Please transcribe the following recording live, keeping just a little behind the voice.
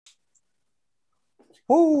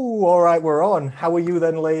Oh, all right, we're on. How are you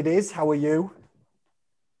then, ladies? How are you?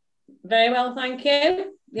 Very well, thank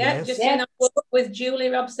you. Yeah, Yes. just in a walk with Julie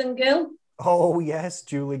Robson Gill. Oh, yes,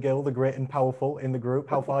 Julie Gill, the great and powerful in the group.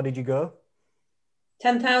 How far did you go?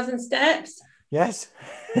 10,000 steps, Yes.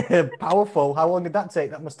 Powerful. How long did that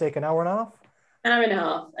take? That must take an hour and a half. hour and a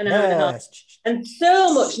half, an hour and a half. Yes. And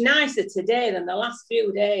so much nicer today than the last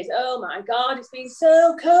few days. Oh my God, it's been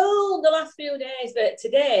so cold the last few days. But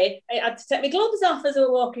today, I had to take my gloves off as I was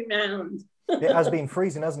walking round. It has been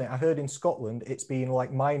freezing, hasn't it? I heard in Scotland it's been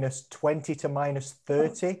like minus 20 to minus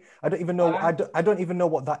 30. I don't even know. Wow. I don't even know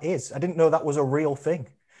what that is. I didn't know that was a real thing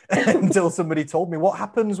until somebody told me. What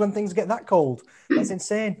happens when things get that cold? That's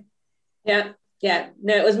insane. Yeah, yeah.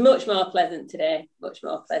 No, it was much more pleasant today. Much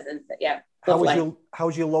more pleasant. But yeah, lovely.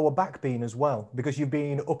 How's your lower back been as well? Because you've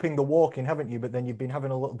been upping the walking, haven't you? But then you've been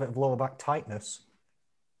having a little bit of lower back tightness.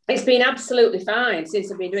 It's been absolutely fine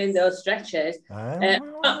since I've been doing those stretches. Ah.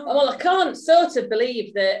 Well, I can't sort of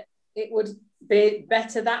believe that it would be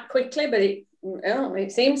better that quickly, but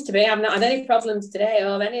it seems to be. I've not had any problems today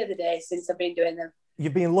or any of the days since I've been doing them.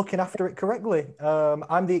 You've been looking after it correctly.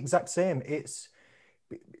 I'm the exact same. It's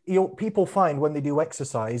people find when they do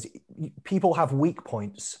exercise, people have weak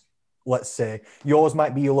points. Let's say yours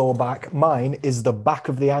might be your lower back. Mine is the back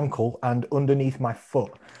of the ankle and underneath my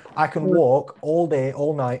foot. I can walk all day,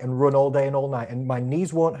 all night, and run all day and all night, and my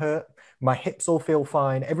knees won't hurt. My hips will feel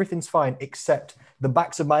fine. Everything's fine, except the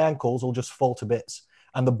backs of my ankles will just fall to bits,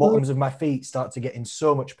 and the bottoms of my feet start to get in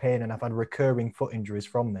so much pain. And I've had recurring foot injuries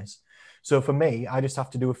from this. So for me, I just have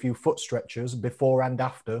to do a few foot stretches before and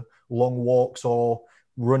after long walks or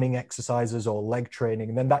running exercises or leg training,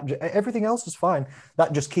 and then that everything else is fine.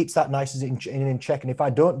 That just keeps that nice in check. And if I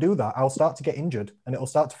don't do that, I'll start to get injured and it'll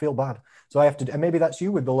start to feel bad. So I have to, and maybe that's you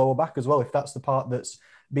with the lower back as well. If that's the part that's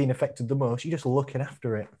being affected the most, you're just looking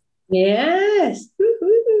after it. Yes.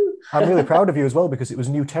 I'm really proud of you as well because it was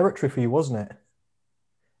new territory for you, wasn't it?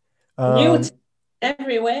 New Um,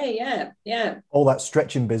 every way. Yeah. Yeah. all that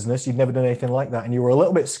stretching business, you'd never done anything like that, and you were a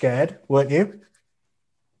little bit scared, weren't you?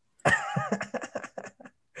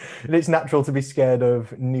 And it's natural to be scared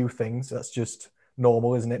of new things. That's just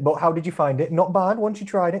normal, isn't it? But how did you find it? Not bad once you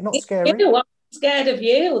tried it, not scary. You, I'm scared of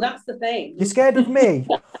you. That's the You're thing. scared of me?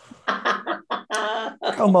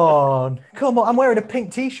 Come on. Come on. I'm wearing a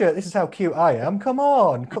pink t-shirt. This is how cute I am. Come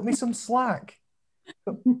on. Cut me some slack.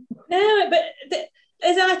 No, but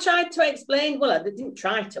as I tried to explain, well, I didn't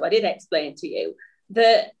try to, I did explain to you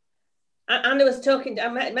that, and I was talking, I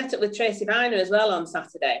met up with Tracy Viner as well on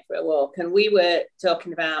Saturday for a walk, and we were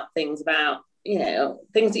talking about things about,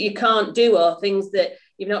 things that you can't do or things that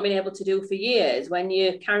you've not been able to do for years when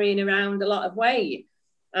you're carrying around a lot of weight.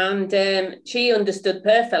 And she understood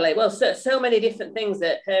perfectly. Well, so many different things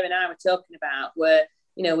that her and I were talking about were,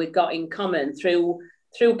 we've got in common through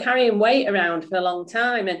carrying weight around for a long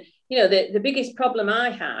time. And the biggest problem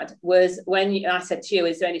I had was when I said to you,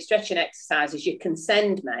 is there any stretching exercises you can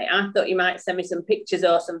send me? I thought you might send me some pictures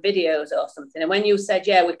or some videos or something. And when you said,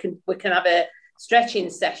 yeah, we can have a stretching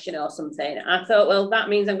session or something, I thought, well, that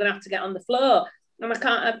means I'm going to have to get on the floor. And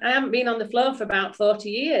I haven't been on the floor for about 40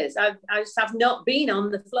 years. I just have not been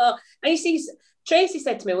on the floor. And you see, Tracy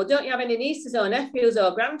said to me, well, don't you have any nieces or nephews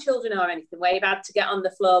or grandchildren or anything where you've had to get on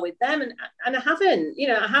the floor with them? And I haven't,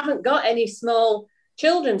 I haven't got any small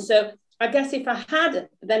children. So I guess if I had,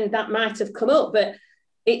 then that might have come up. But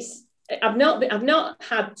it's I've not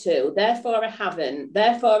had to, therefore I haven't,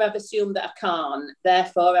 therefore I've assumed that I can't,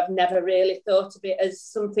 therefore I've never really thought of it as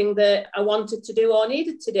something that I wanted to do or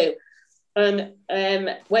needed to do. And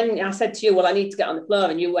when I said to you, well, I need to get on the floor,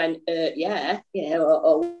 and you went, yeah,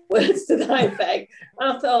 or words to that effect,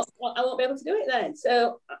 I thought, well, I won't be able to do it then.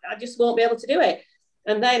 So I just won't be able to do it.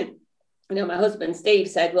 And then, my husband, Steve,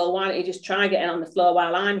 said, well, why don't you just try getting on the floor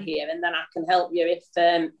while I'm here, and then I can help you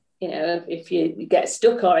if you get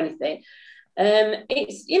stuck or anything.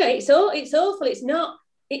 It's awful.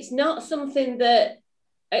 It's not something that,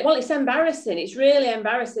 well, it's embarrassing. It's really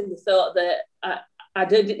embarrassing, the thought that I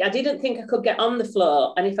didn't think I could get on the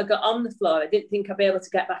floor. And if I got on the floor, I didn't think I'd be able to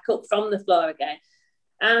get back up from the floor again.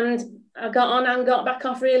 And I got on and got back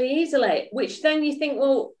off really easily, which then you think,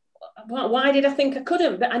 well, why did I think I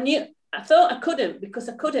couldn't? But I thought I couldn't because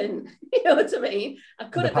I couldn't. You know what I mean? I In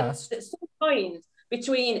the couldn't. But past. at some point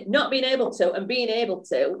between not being able to and being able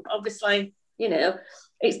to, obviously,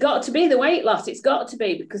 it's got to be the weight loss. It's got to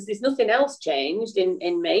be, because there's nothing else changed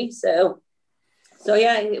in me. So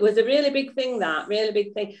yeah, it was a really big thing. That really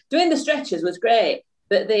big thing. Doing the stretches was great,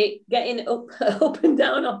 but the getting up up and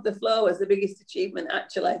down off the floor was the biggest achievement,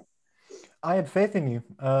 actually. I had faith in you.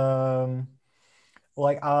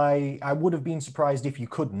 Like I would have been surprised if you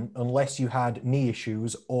couldn't, unless you had knee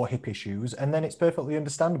issues or hip issues, and then it's perfectly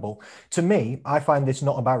understandable. To me, I find this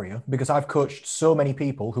not a barrier because I've coached so many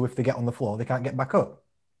people who, if they get on the floor, they can't get back up.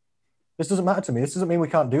 This doesn't matter to me. This doesn't mean we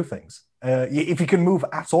can't do things. If you can move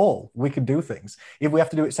at all, we can do things. If we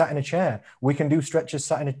have to do it sat in a chair, we can do stretches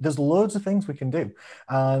sat in a, there's loads of things we can do.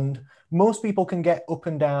 And most people can get up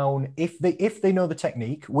and down if they know the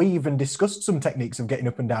technique. We even discussed some techniques of getting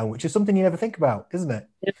up and down, which is something you never think about, isn't it?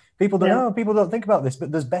 Yeah. People don't know. People don't think about this,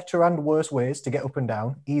 but there's better and worse ways to get up and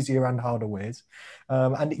down, easier and harder ways.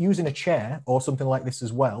 And using a chair or something like this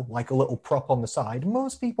as well, like a little prop on the side,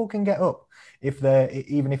 most people can get up if they're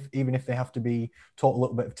even if they have to be taught a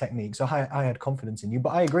little bit of technique. So I had confidence in you, but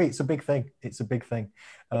I agree, it's a big thing. It's a big thing.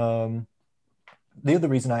 The other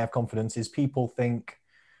reason I have confidence is people think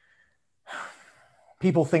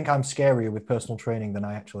I'm scarier with personal training than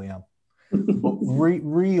I actually am. But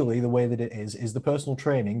really, the way that it is the personal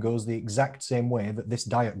training goes the exact same way that this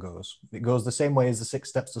diet goes. It goes the same way as the 6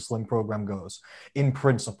 Steps to Slim program goes, in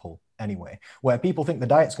principle, anyway. Where people think the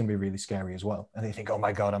diet's going to be really scary as well. And they think, oh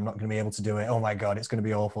my God, I'm not going to be able to do it. Oh my God, it's going to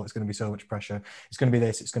be awful. It's going to be so much pressure. It's going to be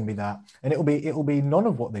this, it's going to be that. And it'll be none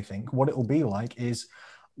of what they think. What it'll be like is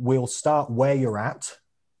we'll start where you're at,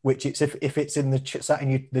 which it's if it's in sat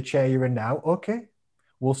in the chair you're in now, okay.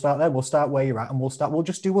 We'll start there. We'll start where you're at, and we'll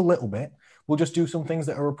just do a little bit. We'll just do some things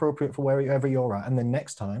that are appropriate for wherever you're at. And then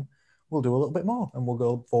next time we'll do a little bit more, and we'll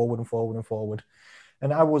go forward and forward and forward.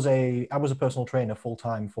 And I was a personal trainer full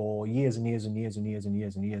time for years and years and years and years and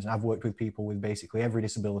years and years. And I've worked with people with basically every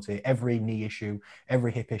disability, every knee issue,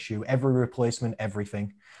 every hip issue, every replacement,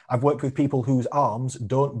 everything. I've worked with people whose arms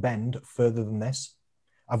don't bend further than this.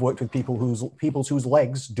 I've worked with people whose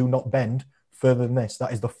legs do not bend further than this.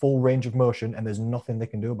 That is the full range of motion, and there's nothing they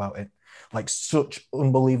can do about it. Like such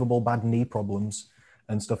unbelievable bad knee problems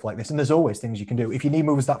and stuff like this. And there's always things you can do. If your knee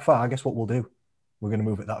moves that far, guess what we'll do? We're going to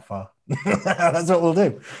move it that far. That's what we'll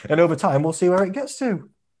do. And over time, we'll see where it gets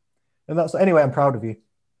to. And that's anyway. I'm proud of you.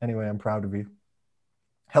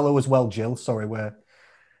 Hello as well, Jill. Sorry, we're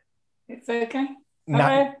it's okay.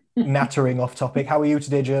 Nattering off topic. How are you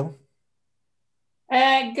today, Jill?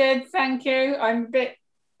 Good, thank you. I'm a bit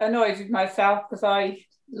annoyed with myself because I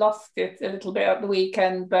lost it a little bit at the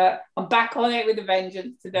weekend, but I'm back on it with a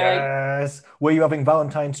vengeance today. Yes. Were you having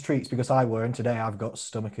Valentine's treats? Because I were, and today I've got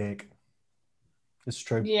stomachache. It's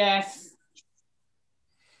true. Yes.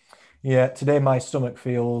 Yeah, today my stomach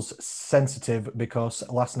feels sensitive because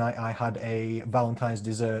last night I had a Valentine's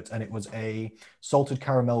dessert, and it was a salted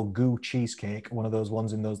caramel goo cheesecake, one of those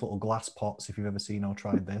ones in those little glass pots, if you've ever seen or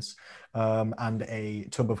tried this, and a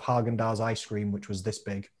tub of Haagen-Dazs ice cream, which was this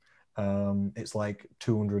big. It's like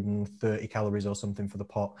 230 calories or something for the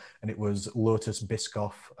pot, and it was Lotus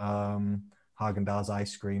Biscoff Haagen-Dazs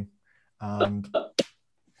ice cream. And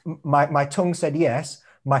my tongue said yes,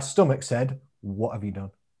 my stomach said, what have you done?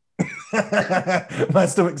 My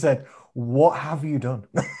stomach said, what have you done?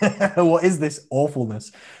 What is this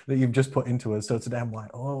awfulness that you've just put into us? So today I'm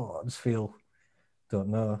like, oh, I just feel, don't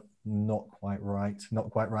know, not quite right.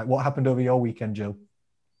 What happened over your weekend, Jill?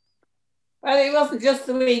 Well, it wasn't just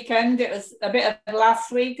the weekend, it was a bit of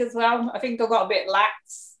last week as well. I think I got a bit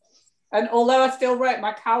lax. And although I still wrote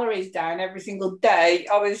my calories down every single day,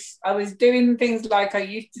 I was doing things like I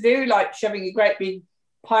used to do, like shoving a great big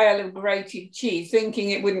pile of grated cheese,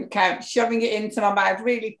 thinking it wouldn't count, shoving it into my mouth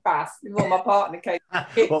really fast before my partner came to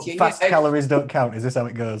the kitchen. Well, fast calories don't count. Is this how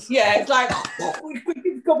it goes? Yeah, it's like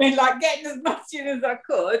coming, like getting as much in as I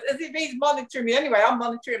could, as if he's monitoring me. Anyway, I'm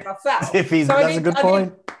monitoring myself. That's a good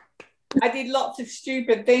point. I did lots of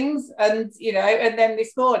stupid things, and and then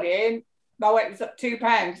this morning my weight was up 2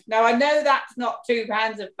 pounds. Now I know that's not 2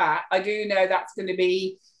 pounds of fat. I do know that's going to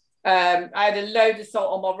be. I had a load of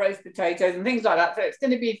salt on my roast potatoes and things like that, so it's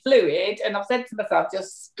going to be fluid. And I've said to myself,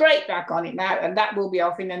 just straight back on it now, and that will be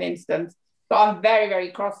off in an instant. But I'm very,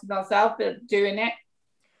 very cross with myself for doing it.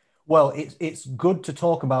 Well, it's good to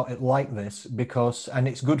talk about it like this and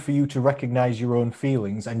it's good for you to recognize your own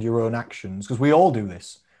feelings and your own actions, because we all do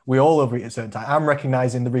this. We all overeat at a certain time. I'm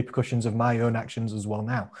recognizing the repercussions of my own actions as well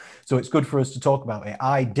now. So it's good for us to talk about it.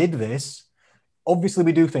 I did this. Obviously,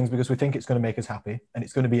 we do things because we think it's going to make us happy and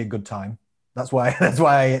it's going to be a good time. That's why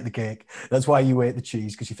I ate the cake. That's why you ate the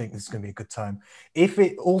cheese, because you think this is going to be a good time. If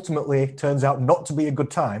it ultimately turns out not to be a good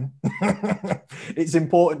time, it's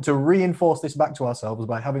important to reinforce this back to ourselves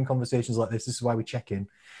by having conversations like this. This is why we check in,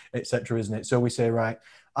 etc., isn't it? So we say, right,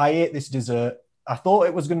 I ate this dessert. I thought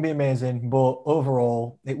it was going to be amazing, but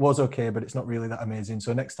overall it was okay, but it's not really that amazing.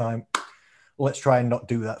 So next time, let's try and not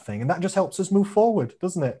do that thing. And that just helps us move forward,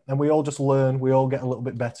 doesn't it? And we all just learn, we all get a little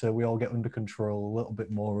bit better, we all get under control a little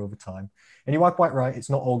bit more over time. And you are quite right, it's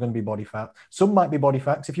not all going to be body fat. Some might be body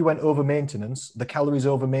fat. If you went over maintenance, the calories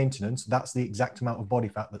over maintenance, that's the exact amount of body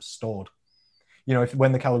fat that's stored. You know,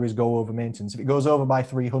 when the calories go over maintenance, if it goes over by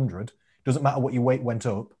 300, doesn't matter what your weight went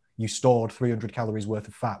up, you stored 300 calories worth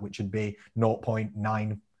of fat, which would be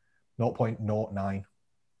 0.09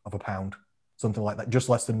 of a pound, something like that, just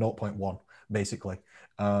less than 0.1, basically.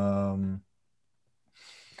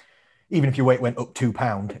 Even if your weight went up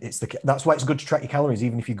 £2, that's why it's good to track your calories,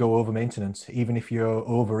 even if you go over maintenance, even if you're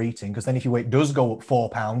overeating, because then if your weight does go up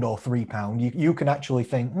 £4 or £3, you can actually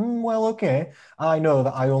think, well, okay, I know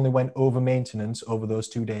that I only went over maintenance over those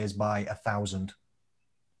 2 days by 1,000.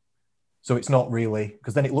 So it's not really,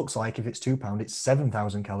 because then it looks like if it's £2, it's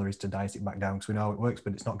 7,000 calories to diet it back down, because we know how it works,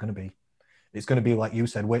 but it's not going to be. It's going to be, like you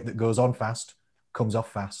said, weight that goes on fast comes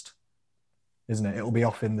off fast, isn't it? It'll be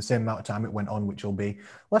off in the same amount of time it went on, which will be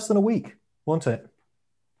less than a week, won't it?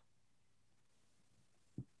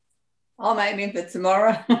 I'm aiming for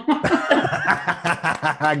tomorrow.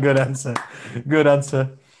 Good answer. Good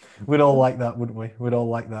answer. We'd all like that, wouldn't we? We'd all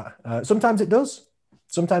like that. Sometimes it does.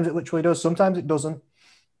 Sometimes it literally does. Sometimes it doesn't.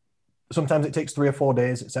 Sometimes it takes 3 or 4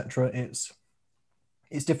 days, etc. It's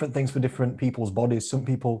different things for different people's bodies. Some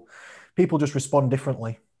people just respond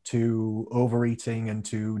differently to overeating and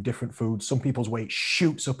to different foods. Some people's weight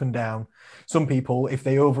shoots up and down. Some people, if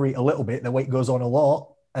they overeat a little bit, their weight goes on a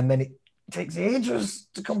lot, and then it takes ages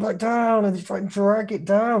to come back down, and they try and drag it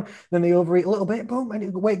down. Then they overeat a little bit, boom,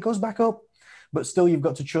 and the weight goes back up. But still, you've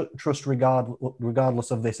got to trust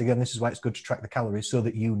regardless of this. Again, this is why it's good to track the calories, so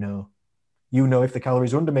that you know if the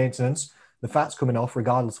calories are under maintenance, the fat's coming off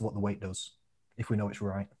regardless of what the weight does, if we know it's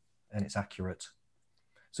right and it's accurate.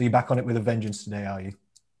 So you're back on it with a vengeance today, are you?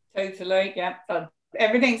 Totally, yeah.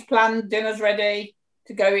 Everything's planned, dinner's ready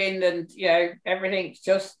to go in, and everything's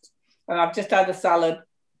and I've just had a salad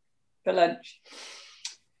for lunch.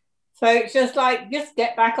 So it's just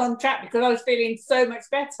get back on track, because I was feeling so much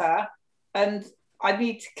better, and I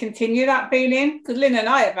need to continue that feeling, because Lynn and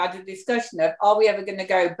I have had a discussion of, are we ever going to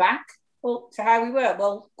go back to how we were?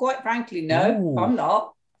 Well, quite frankly, no. Ooh, I'm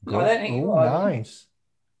not. Good. I don't think you are. Nice.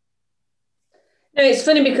 No, it's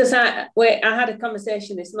funny because I had a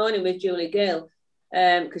conversation this morning with Julie Gill,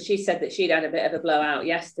 because she said that she'd had a bit of a blowout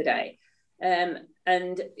yesterday. And,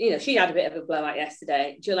 she had a bit of a blowout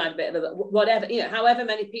yesterday. Jill had a bit of a whatever, however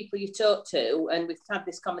many people you talk to, and we've had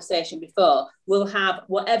this conversation before, will have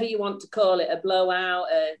whatever you want to call it, a blowout,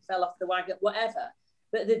 fell off the wagon, whatever.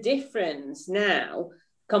 But the difference now,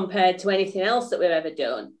 compared to anything else that we've ever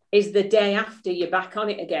done, is the day after you're back on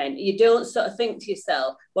it again. You don't sort of think to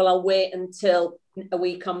yourself, well, I'll wait until a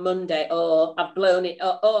week on Monday, or I've blown it,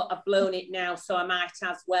 or I've blown it now, so I might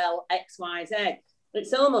as well X, Y, Z.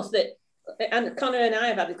 It's almost that, and Connor and I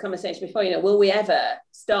have had this conversation before, will we ever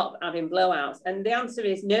stop having blowouts? And the answer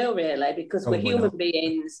is no, really, because we're human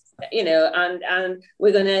beings, and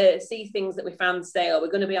we're going to see things that we fancy, or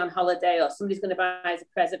we're going to be on holiday, or somebody's going to buy us a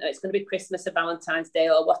present, or it's going to be Christmas or Valentine's Day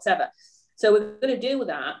or whatever. So we're going to do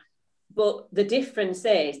that. But the difference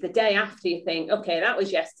is the day after you think, okay, that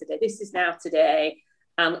was yesterday, this is now today.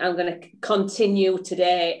 I'm going to continue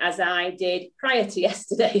today as I did prior to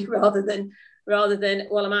yesterday, rather than,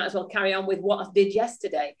 well, I might as well carry on with what I did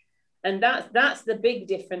yesterday. And that's the big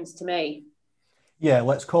difference to me. Yeah,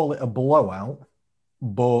 let's call it a blowout,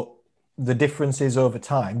 but the difference is over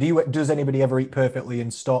time. Does anybody ever eat perfectly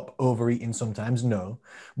and stop overeating sometimes? No.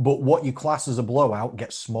 But what you class as a blowout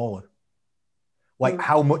gets smaller. Like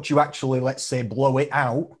how much you actually, let's say, blow it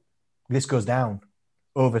out, this goes down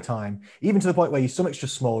over time, even to the point where your stomach's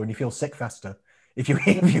just smaller and you feel sick faster. If you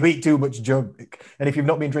eat too much junk, and if you've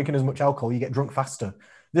not been drinking as much alcohol, you get drunk faster.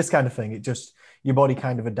 This kind of thing, your body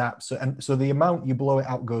kind of adapts. And so the amount you blow it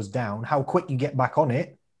out goes down. How quick you get back on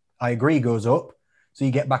it, I agree, goes up. So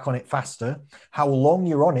you get back on it faster. How long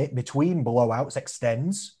you're on it between blowouts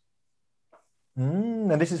extends.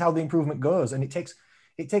 And this is how the improvement goes. And it takes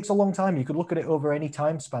a long time. You could look at it over any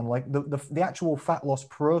time span. Like the actual fat loss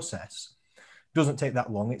process doesn't take that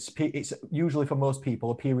long. It's usually for most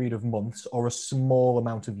people a period of months or a small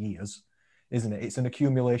amount of years, isn't it? It's an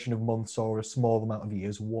accumulation of months or a small amount of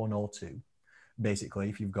years, 1 or 2, basically,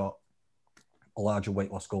 if you've got a larger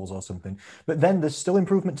weight loss goals or something. But then there's still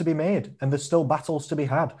improvement to be made, and there's still battles to be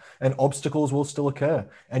had, and obstacles will still occur,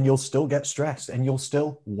 and you'll still get stressed, and you'll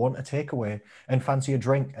still want a takeaway and fancy a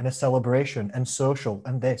drink and a celebration and social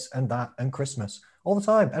and this and that and Christmas all the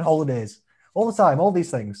time and holidays all the time, all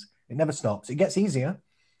these things. It never stops. It gets easier,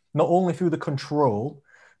 not only through the control,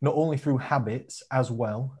 not only through habits as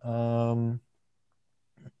well,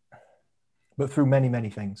 but through many,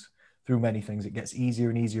 many things. Through many things, it gets easier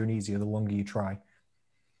and easier and easier the longer you try.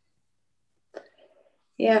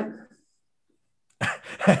 Yeah.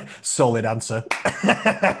 Solid answer.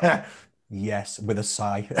 Yes, with a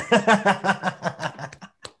sigh.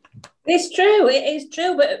 It's true. It is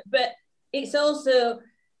true, but it's also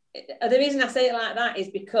the reason I say it like that is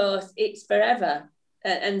because it's forever,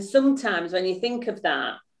 and sometimes when you think of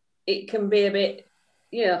that, it can be a bit,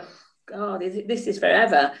 God, this is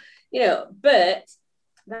forever, But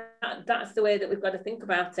that's the way that we've got to think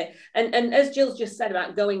about it. And as Jill's just said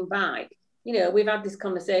about going back, we've had this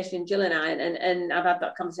conversation, Jill and I, and I've had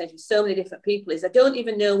that conversation with so many different people. Is I don't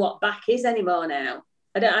even know what back is anymore now.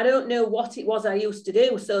 I don't know what it was I used to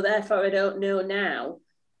do, so therefore I don't know now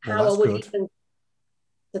how I would even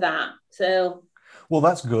to that. So, well,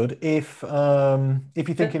 that's good. If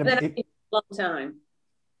you're thinking of a long time,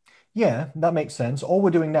 yeah, that makes sense. All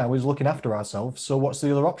we're doing now is looking after ourselves. So, what's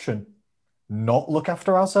the other option? Not look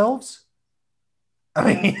after ourselves?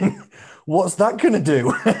 I mean, what's that going to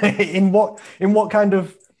do? in what kind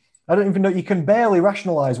of? I don't even know. You can barely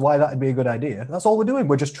rationalize why that'd be a good idea. That's all we're doing.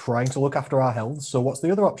 We're just trying to look after our health. So what's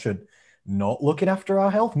the other option? Not looking after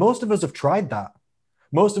our health. Most of us have tried that.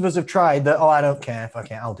 Most of us have tried that. Oh, I don't care. If I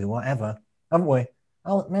can't, I'll do whatever. Haven't we?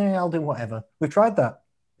 I'll do whatever. We've tried that.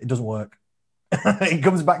 It doesn't work. It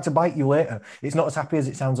comes back to bite you later. It's not as happy as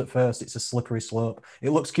it sounds at first. It's a slippery slope.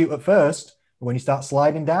 It looks cute at first, but when you start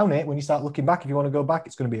sliding down it, when you start looking back, if you want to go back,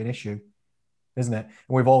 it's going to be an issue, isn't it? And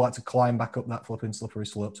we've all had to climb back up that flipping slippery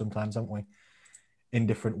slope sometimes, haven't we? In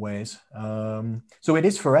different ways. So it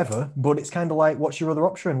is forever, but it's kind of like, what's your other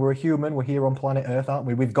option? We're a human. We're here on planet Earth, aren't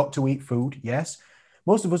we? We've got to eat food. Yes.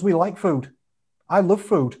 Most of us, we like food. I love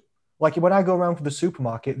food. Like when I go around to the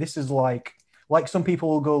supermarket, this is like some people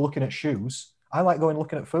will go looking at shoes. I like going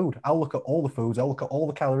looking at food. I'll look at all the foods. I'll look at all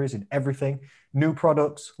the calories in everything, new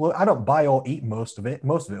products. Look, I don't buy or eat most of it.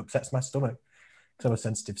 Most of it upsets my stomach. I'm a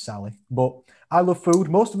sensitive Sally, but I love food.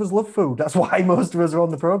 Most of us love food. That's why most of us are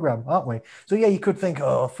on the program, aren't we? So yeah, you could think,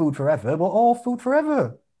 oh, food forever, but food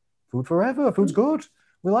forever. Food forever. Food's good.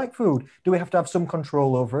 We like food. Do we have to have some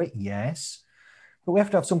control over it? Yes. But we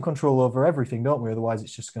have to have some control over everything, don't we? Otherwise,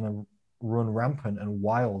 it's just going to run rampant and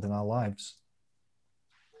wild in our lives.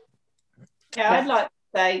 Yeah, I'd like to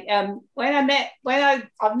say,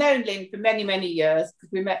 I've known Lynn for many, many years,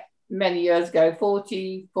 because we met many years ago,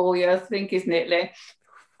 44 years, I think, isn't it, Lynn?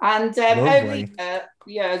 And over the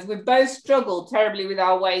years, we've both struggled terribly with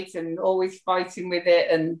our weight and always fighting with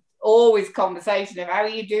it, and always conversation of how are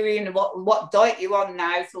you doing and what diet you on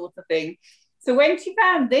now, sort of thing. So when she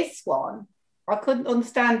found this one, I couldn't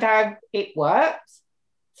understand how it worked.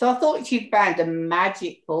 So I thought she'd found a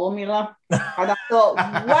magic formula. And I thought,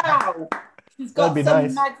 wow, she's got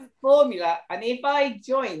some magic formula. And if I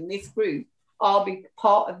join this group, I'll be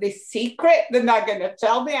part of this secret. Then they're going to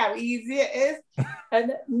tell me how easy it is.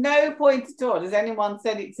 And at no point at all has anyone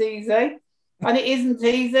said it's easy. And it isn't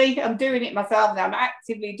easy. I'm doing it myself now. I'm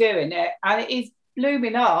actively doing it. And it is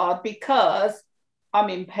blooming hard because I'm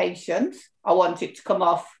impatient. I want it to come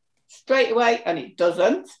off straight away, and it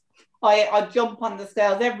doesn't. I jump on the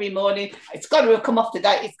scales every morning. It's got to come off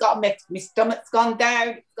today. It's got to my stomach's gone down.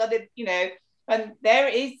 It's got to, and there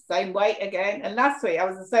it is, same weight again. And last week I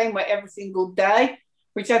was the same weight every single day,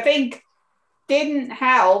 which I think didn't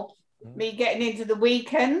help me getting into the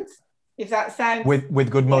weekend. If that sounds with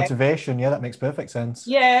good motivation, yeah, that makes perfect sense.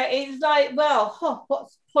 Yeah, it's like, well,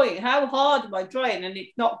 what's the point? How hard am I trying? And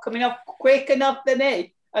it's not coming off quick enough for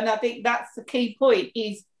me. And I think that's the key point: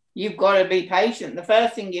 is you've got to be patient. The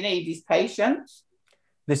first thing you need is patience.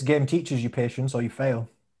 This game teaches you patience, or you fail.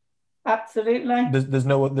 Absolutely. There's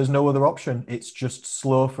no other option. It's just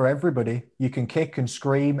slow for everybody. You can kick and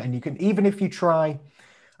scream, and you can, even if you try.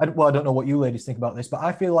 I don't know what you ladies think about this, but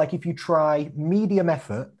I feel like if you try medium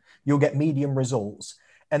effort, you'll get medium results.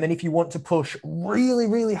 And then if you want to push really,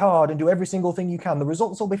 really hard and do every single thing you can, the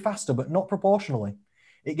results will be faster, but not proportionally.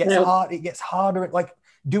 It gets hard. It gets harder. Like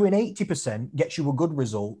doing 80% gets you a good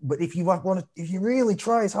result, but if you really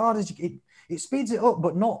try as hard as it speeds it up,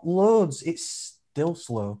 but not loads. It's still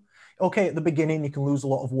slow. Okay, at the beginning, you can lose a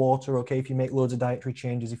lot of water. Okay, if you make loads of dietary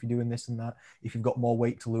changes, if you're doing this and that, if you've got more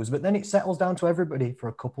weight to lose. But then it settles down to everybody for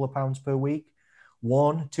a couple of pounds per week,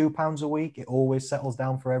 1-2 pounds a week. It always settles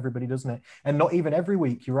down for everybody, doesn't it? And not even every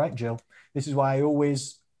week. You're right, Jill. This is why I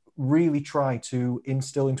always really try to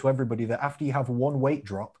instill into everybody that after you have one weight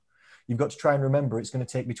drop, you've got to try and remember it's going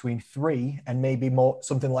to take between 3 and maybe more,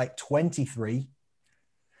 something like 23.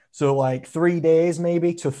 So like 3 days,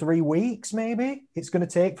 maybe to 3 weeks, maybe it's going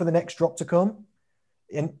to take for the next drop to come.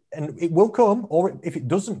 And it will come, or if it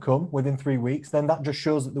doesn't come within 3 weeks, then that just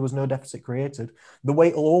shows that there was no deficit created. The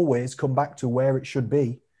weight will always come back to where it should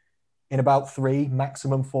be in about 3,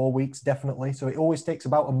 maximum 4 weeks, definitely. So it always takes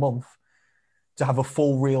about a month to have a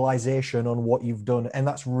full realization on what you've done. And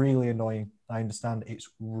that's really annoying. I understand it's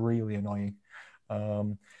really annoying.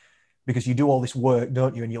 Because you do all this work,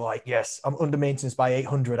 don't you? And you're like, yes, I'm under maintenance by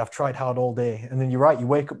 800. I've tried hard all day. And then you're right. You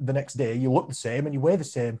wake up the next day, you look the same and you weigh the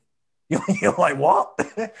same. You're like, what?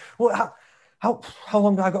 Well, how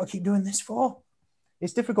long do I got to keep doing this for?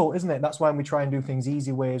 It's difficult, isn't it? That's why we try and do things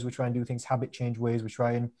easy ways. We try and do things habit change ways.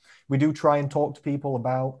 We do try and talk to people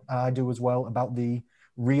about, I do as well, about the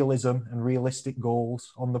realism and realistic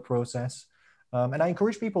goals on the process. And I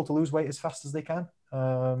encourage people to lose weight as fast as they can.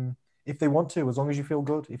 If they want to, as long as you feel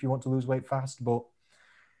good, if you want to lose weight fast. But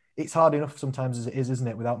it's hard enough sometimes as it is, isn't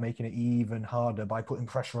it? Without making it even harder by putting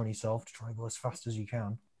pressure on yourself to try and go as fast as you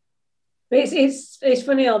can. It's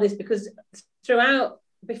funny all this, because throughout,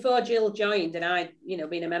 before Jill joined and I'd,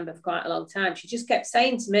 been a member for quite a long time, she just kept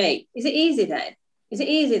saying to me, is it easy then? Is it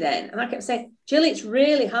easy then? And I kept saying, Jill, it's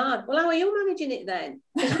really hard. Well, how are you managing it then?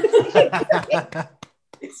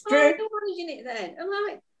 It's true. How are you managing it then? I'm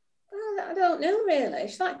like, oh, I don't know really.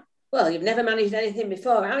 She's like, well, you've never managed anything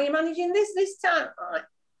before. How are you managing this time? I'm like,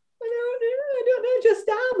 I don't know, just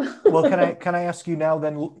am. Well, can I ask you now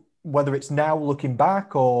then, whether it's now looking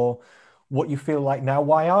back or what you feel like now,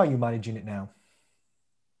 why are you managing it now?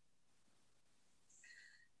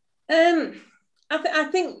 I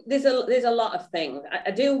think there's a lot of things.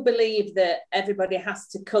 I do believe that everybody has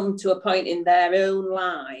to come to a point in their own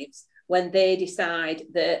lives when they decide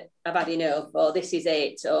that I've had enough, or this is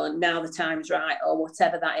it, or now the time's right, or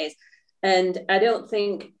whatever that is. And I don't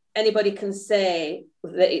think anybody can say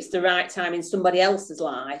that it's the right time in somebody else's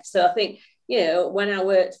life. So I think, when I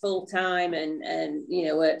worked full time and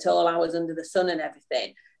worked all hours under the sun and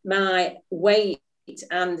everything, my weight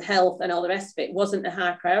and health and all the rest of it wasn't a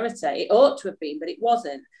high priority. It ought to have been, but it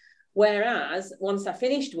wasn't. Whereas once I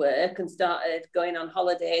finished work and started going on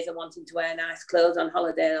holidays and wanting to wear nice clothes on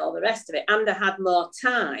holiday and all the rest of it, and I had more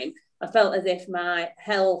time, I felt as if my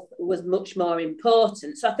health was much more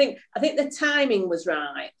important. So I think the timing was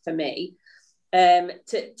right for me.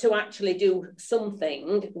 To actually do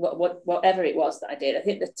something, whatever it was that I did. I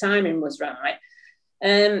think the timing was right.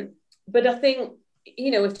 But I think,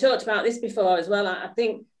 we've talked about this before as well. I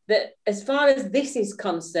think that as far as this is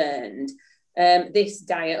concerned, this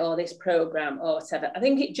diet or this program or whatever, I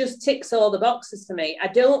think it just ticks all the boxes for me. I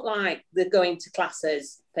don't like the going to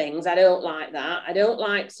classes things. I don't like that. I don't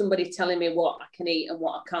like somebody telling me what I can eat and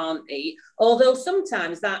what I can't eat. Although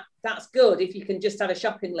sometimes that's good if you can just have a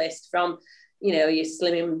shopping list from, your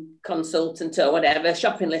slimming consultant or whatever,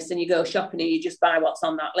 shopping list, and you go shopping and you just buy what's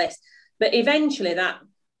on that list. But eventually that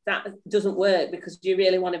doesn't work, because you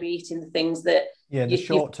really want to be eating the things that... Yeah, in the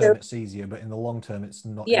short term it's easier, but in the long term it's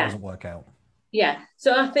not. Yeah. It doesn't work out. Yeah.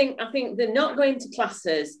 So I think the not going to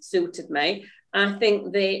classes suited me. I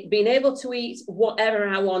think the being able to eat whatever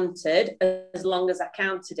I wanted as long as I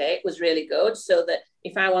counted it was really good. So that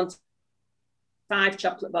if I wanted 5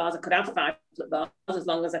 chocolate bars, I could have 5 chocolate bars as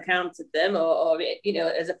long as I counted them, or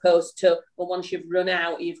as opposed to, well, once you've run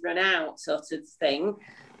out sort of thing.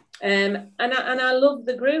 And I love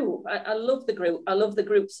the group. I love the group. I love the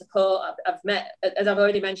group support. I've met, as I've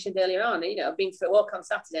already mentioned earlier on, I've been for a walk on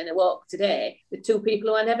Saturday and a walk today with 2 people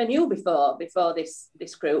who I never knew before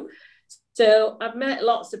this group. So I've met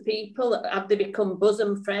lots of people. Have they become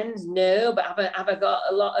bosom friends? No, but have I got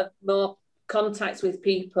a lot of more contacts with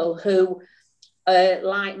people who are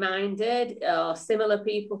like-minded or similar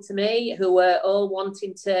people to me, who are all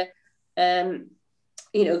wanting to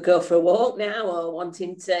go for a walk now, or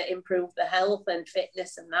wanting to improve the health and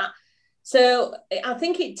fitness and that. So I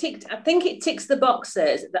think it ticks the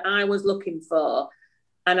boxes that I was looking for,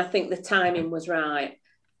 and I think the timing was right,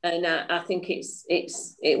 and I think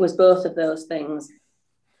it was both of those things.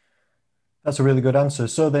 That's a really good answer.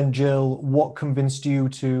 So then, Jill, what convinced you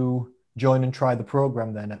to join and try the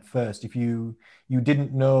program then at first? If you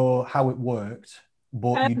didn't know how it worked,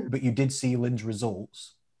 but you did see Lynn's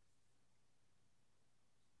results.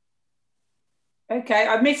 Okay,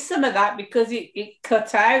 I missed some of that because it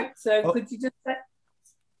cut out. So could you just say?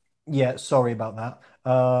 Yeah, sorry about that.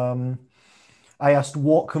 I asked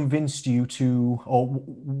what convinced you to, or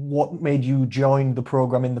what made you join the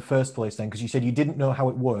program in the first place then? Because you said you didn't know how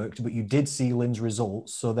it worked, but you did see Lynn's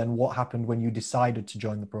results. So then what happened when you decided to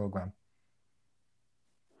join the program?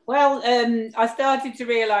 Well, I started to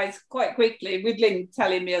realise quite quickly, with Lynn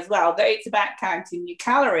telling me as well, that it's about counting your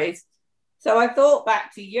calories. So I thought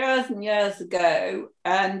back to years and years ago,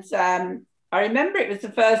 and I remember it was the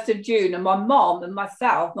 1st of June, and my mum and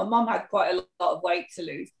myself, my mum had quite a lot of weight to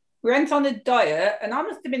lose. We went on a diet, and I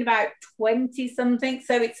must have been about 20 something.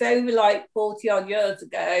 So it's over like 40 odd years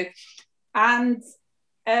ago. And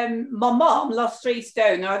my mum lost 3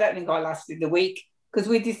 stone. I don't think I lasted a week because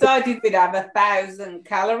we decided we'd have 1,000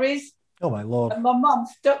 calories. Oh, my Lord. And my mum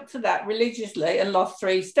stuck to that religiously and lost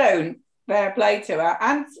 3 stone. Fair play to her,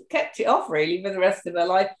 and kept it off really for the rest of her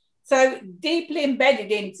life. So deeply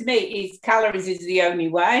embedded into me is calories is the only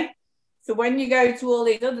way. So when you go to all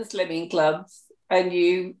these other slimming clubs and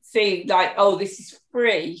you see like, oh, this is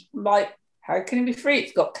free, I'm like, how can it be free?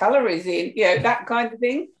 It's got calories in, that kind of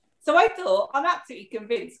thing. So I thought, I'm absolutely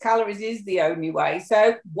convinced calories is the only way.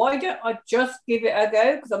 So why don't I just give it a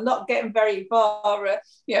go? Because I'm not getting very far. At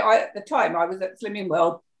the time I was at Slimming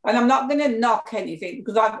World, and I'm not going to knock anything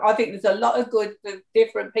because I think there's a lot of good for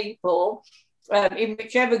different people in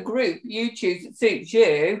whichever group you choose that suits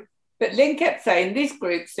you. But Lynn kept saying, this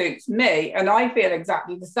group suits me. And I feel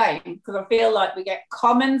exactly the same because I feel like we get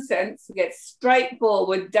common sense, we get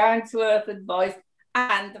straightforward, down to earth advice.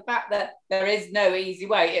 And the fact that there is no easy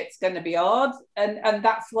way, it's going to be hard. And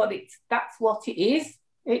that's what it is.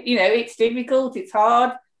 It's difficult, it's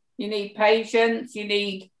hard. You need patience, you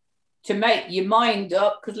need to make your mind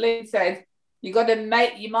up, because Lynn said, you've got to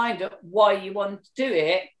make your mind up why you want to do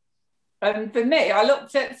it. And for me, I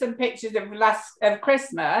looked at some pictures of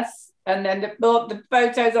Christmas, and then the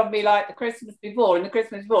photos of me like the Christmas before and the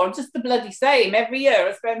Christmas before, I'm just the bloody same every year.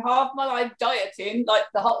 I spend half my life dieting, like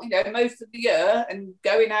the whole, most of the year, and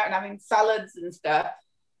going out and having salads and stuff.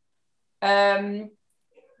 But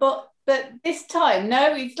this time,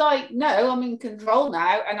 no, it's like, no, I'm in control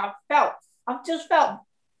now. And I've just felt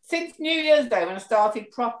since New Year's Day when I started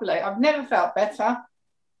properly, I've never felt better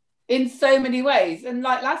in so many ways. And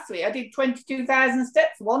like last week, I did 22,000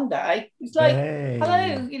 steps one day. It's like, Hey.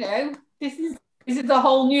 Hello, this is the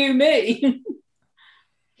whole new me.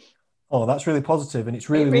 Oh, that's really positive, and it's It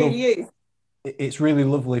really is. It's really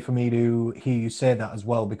lovely for me to hear you say that as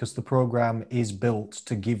well, because the program is built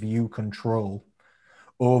to give you control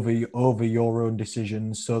over your own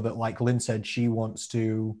decisions, so that, like Lynn said, she wants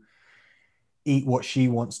to eat what she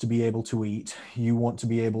wants to be able to eat. You want to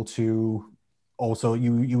be able to also,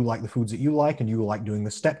 you like the foods that you like, and you like doing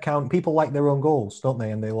the step count. People like their own goals, don't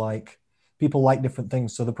they? And people like different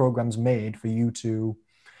things. So the program's made for you to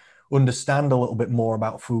understand a little bit more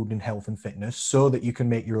about food and health and fitness, so that you can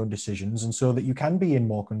make your own decisions, and so that you can be in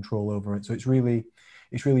more control over it. So it's really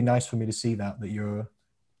nice for me to see that you're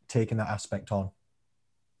taking that aspect on.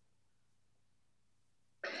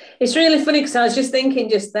 It's really funny because I was just thinking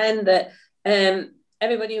just then that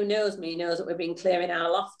everybody who knows me knows that we've been clearing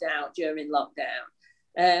our loft out during lockdown.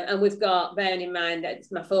 And we've got, bearing in mind that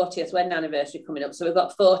it's my 40th wedding anniversary coming up, so we've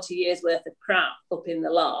got 40 years worth of crap up in the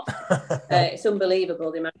loft. It's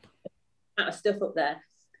unbelievable the amount of stuff up there.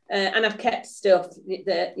 And I've kept stuff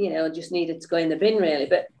that, just needed to go in the bin really.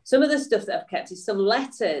 But some of the stuff that I've kept is some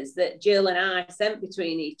letters that Jill and I sent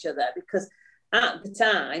between each other, because at the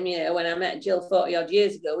time, when I met Jill 40 odd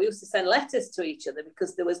years ago, we used to send letters to each other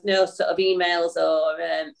because there was no sort of emails or,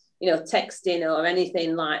 texting or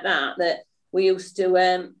anything like that we used to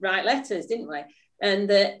write letters, didn't we? And,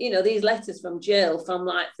 these letters from Jill from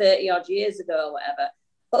like 30 odd years ago or whatever,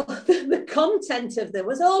 the content of them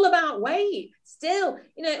was all about weight. Still,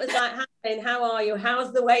 it was like, how are you?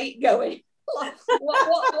 How's the weight going? What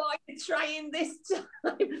are you trying this time?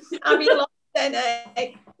 Have you lost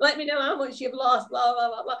any? Let me know how much you've lost, blah, blah,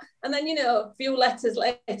 blah, blah. And then, a few letters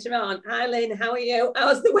later on, hi, Lynn, how are you?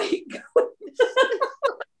 How's the weight going?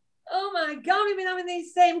 Oh my God, we've been having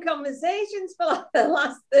these same conversations for like the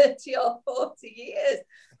last 30 or 40 years.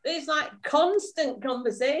 It's like constant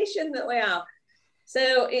conversation that we have.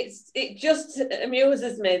 So it just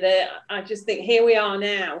amuses me that I just think here we are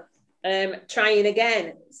now, trying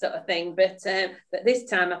again sort of thing. But this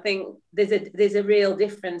time I think there's a real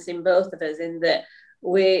difference in both of us, in that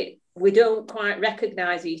we don't quite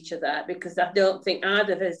recognise each other, because I don't think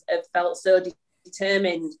either of us have felt so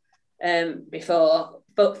determined before.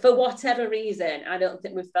 But for whatever reason, I don't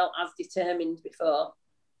think we've felt as determined before.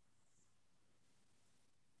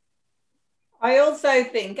 I also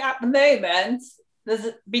think at the moment,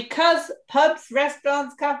 because pubs,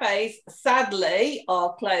 restaurants, cafes, sadly,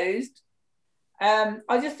 are closed,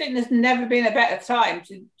 I just think there's never been a better time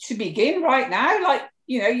to begin right now. Like,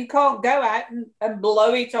 you can't go out and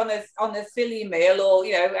blow it on a silly meal, or,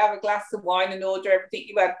 have a glass of wine and order everything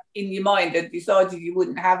you had in your mind and decided you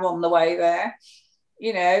wouldn't have on the way there.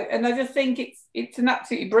 And I just think it's an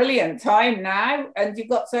absolutely brilliant time now, and you've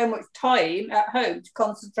got so much time at home to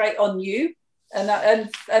concentrate on you, and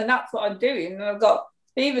that's what I'm doing. And I've got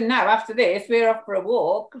even now after this, we're off for a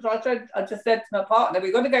walk because I just said to my partner,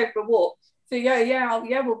 we've got to go for a walk. So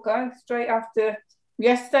yeah, we'll go straight after.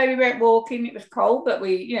 Yesterday we went walking. It was cold, but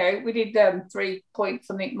we did 3 point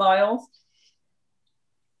something miles.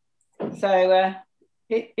 So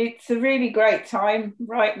it's a really great time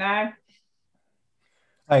right now.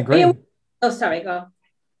 I agree. Oh, sorry, go on.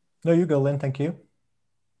 No, you go, Lynn. Thank you.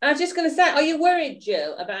 I was just going to say, are you worried,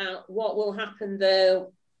 Jill, about what will happen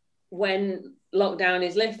though when lockdown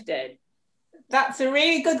is lifted? That's a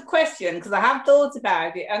really good question because I have thought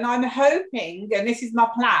about it, and I'm hoping, and this is my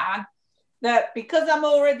plan, that because I'm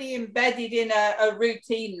already embedded in a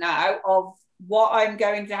routine now of what I'm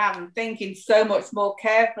going to have and thinking so much more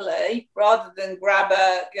carefully rather than grab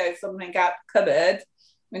something out the cupboard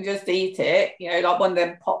and just eat it, like one of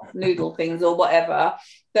them pop noodle things or whatever,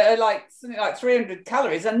 that are like something like 300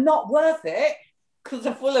 calories and not worth it because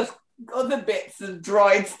they're full of other bits of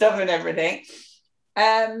dried stuff and everything.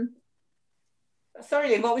 Sorry,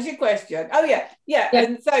 Lynn, what was your question? Oh, yeah.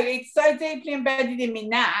 And so it's so deeply embedded in me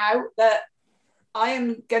now that I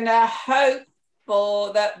am going to hope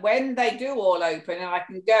for that when they do all open and I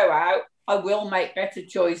can go out, I will make better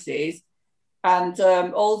choices and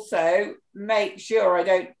also make sure I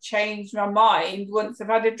don't change my mind once I've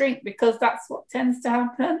had a drink because that's what tends to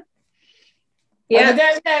happen. Yeah. And I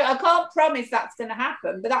don't know, I can't promise that's going to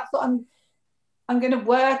happen, but that's what I'm going to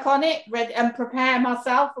work on it and prepare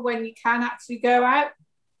myself for when you can actually go out.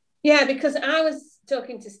 Yeah, because I was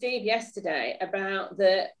talking to Steve yesterday about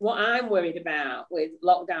what I'm worried about with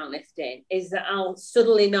lockdown lifting is that I'll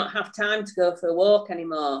suddenly not have time to go for a walk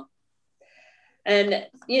anymore. And,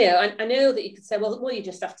 I know that you could say, well, you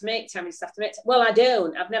just have to make time. Well, I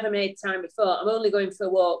don't. I've never made time before. I'm only going for a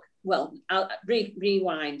walk. Well, I'll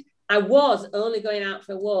rewind. I was only going out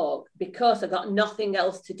for a walk because I got nothing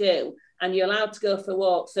else to do. And you're allowed to go for a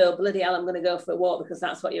walk. So bloody hell, I'm going to go for a walk because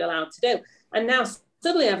that's what you're allowed to do. And now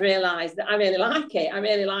suddenly I've realised that I really like it. I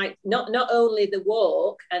really like not only the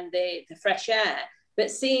walk and the fresh air, but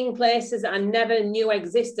seeing places that I never knew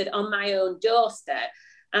existed on my own doorstep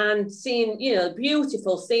and seeing,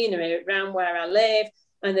 beautiful scenery around where I live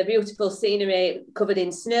and the beautiful scenery covered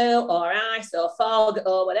in snow or ice or fog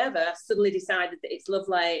or whatever. I suddenly decided that it's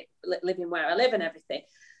lovely living where I live and everything.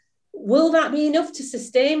 Will that be enough to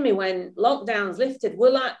sustain me when lockdown's lifted?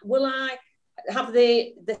 Will I have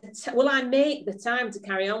will I make the time to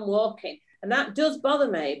carry on walking? And that does bother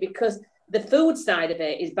me because the food side of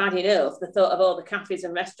it is bad enough. The thought of all the cafes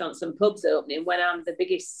and restaurants and pubs opening when I'm the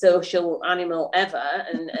biggest social animal ever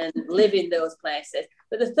and live in those places.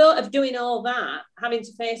 But the thought of doing all that, having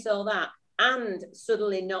to face all that and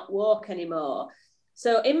suddenly not walk anymore.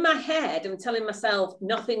 So in my head, I'm telling myself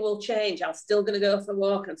nothing will change. I'm still going to go for a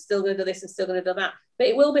walk. I'm still going to do this and still going to do that. But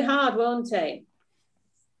it will be hard, won't it?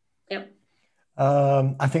 Yep.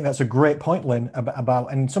 I think that's a great point, Lynn,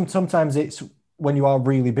 about and sometimes it's when you are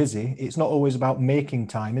really busy, it's not always about making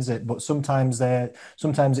time, is it? But sometimes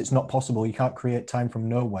it's not possible. You can't create time from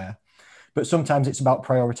nowhere. But sometimes it's about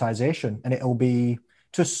prioritization, and it'll be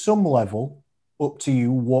to some level up to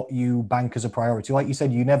you what you bank as a priority. Like you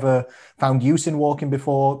said, you never found use in walking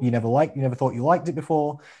before. You never thought you liked it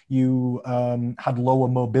before. You had lower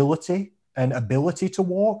mobility and ability to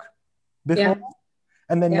walk before. Yeah.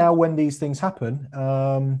 And then now when these things happen,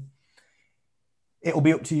 it'll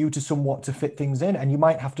be up to you to somewhat to fit things in, and you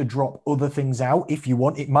might have to drop other things out if you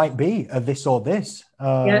want. It might be a this or this.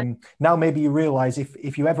 Now maybe you realize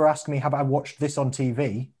if you ever ask me, have I watched this on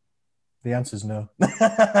TV? The answer is no.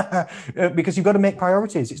 Because you've got to make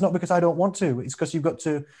priorities. It's not because I don't want to. It's because you've got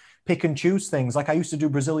to pick and choose things. Like I used to do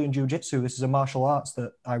Brazilian Jiu-Jitsu. This is a martial arts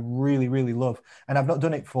that I really, really love. And I've not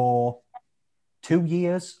done it for 2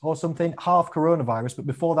 years or something, half coronavirus. But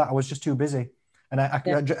before that, I was just too busy. And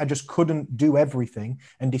I just couldn't do everything.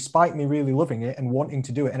 And despite me really loving it and wanting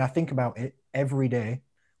to do it, and I think about it every day.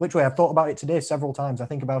 Literally, I've thought about it today several times. I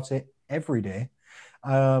think about it every day.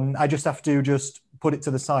 I just have to just put it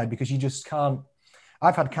to the side because you just can't.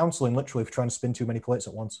 I've had counselling literally for trying to spin too many plates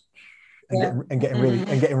at once and getting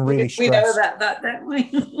really stressed. We know about that, don't we?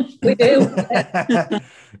 We do.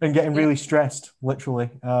 And getting really stressed, literally.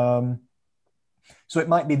 So it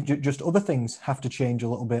might be just other things have to change a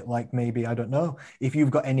little bit. Like maybe, I don't know, if you've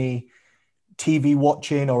got any TV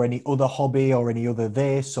watching or any other hobby or any other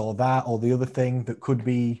this or that or the other thing that could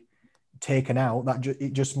be taken out,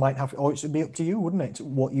 it just might have, or it should be up to you, wouldn't it?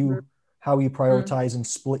 How you prioritize and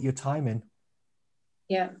split your time in.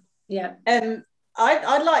 Yeah.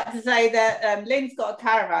 I'd like to say that Lynn's got a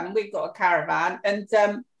caravan and we've got a caravan. And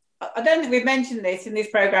I don't think we've mentioned this in this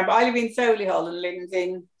programme, but I live in Solihull and Lynn's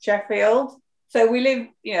in Sheffield. So we live,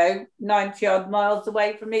 90 odd miles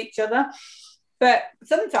away from each other. But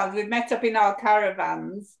sometimes we've met up in our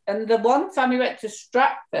caravans. And the one time we went to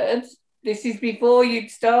Stratford, this is before you'd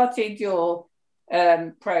started your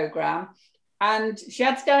programme, and she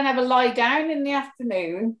had to go and have a lie down in the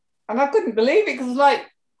afternoon. And I couldn't believe it, because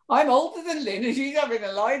like, I'm older than Lynn and she's having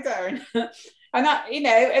a lie down. And I,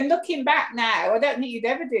 and looking back now, I don't think you'd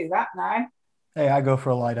ever do that now. Hey, I go for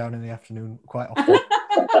a lie down in the afternoon quite often.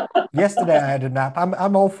 Yesterday I had a nap.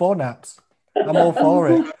 I'm all for naps. I'm all for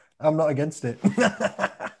it. I'm not against it.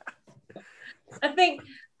 I think,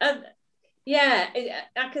 yeah,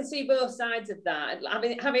 I can see both sides of that.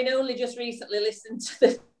 Having only just recently listened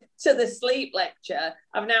to the sleep lecture,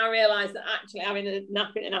 I've now realised that actually having a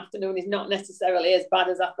nap in an afternoon is not necessarily as bad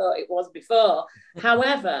as I thought it was before.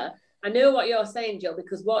 However, I know what you're saying, Jill,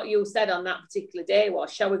 because what you said on that particular day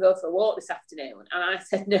was, shall we go for a walk this afternoon? And I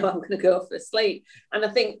said, no, I'm going to go for a sleep. And I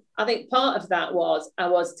think part of that was I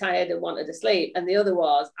was tired and wanted to sleep. And the other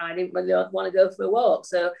was I didn't really want to go for a walk.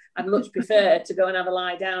 So I'd much prefer to go and have a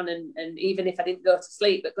lie down. And even if I didn't go to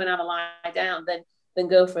sleep, but go and have a lie down, than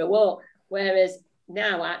go for a walk. Whereas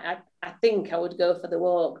now I think I would go for the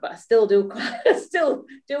walk, but I still do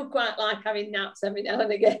quite like having naps every now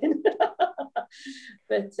and again.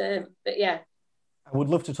 But yeah, I would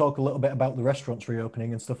love to talk a little bit about the restaurants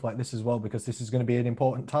reopening and stuff like this as well, because this is going to be an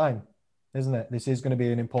important time, isn't it? This is going to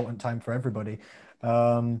be an important time for everybody,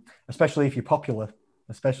 especially if you're popular.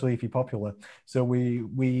 So we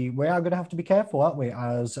are going to have to be careful, aren't we,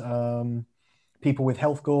 as people with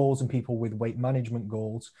health goals and people with weight management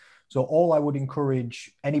goals. So all I would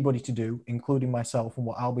encourage anybody to do, including myself, and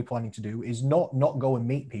what I'll be planning to do, is not go and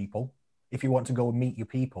meet people if you want to go and meet your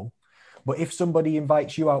people. But if somebody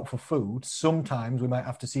invites you out for food, sometimes we might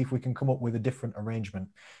have to see if we can come up with a different arrangement,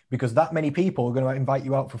 because that many people are going to invite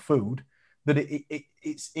you out for food that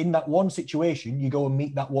it's in that one situation, you go and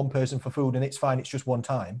meet that one person for food and it's fine. It's just one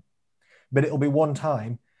time, but it'll be one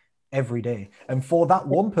time every day. And for that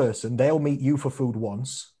one person, they'll meet you for food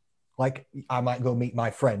once. Like I might go meet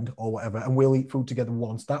my friend or whatever, and we'll eat food together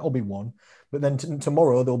once. That'll be one. But then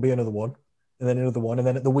tomorrow there'll be another one. And then another one, and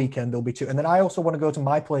then at the weekend there'll be two. And then I also want to go to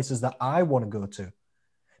my places that I want to go to.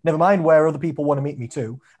 Never mind where other people want to meet me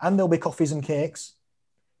too. And there'll be coffees and cakes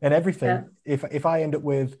and everything. Yeah. If I end up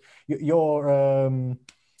with your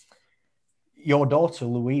daughter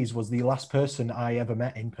Louise was the last person I ever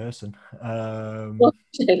met in person.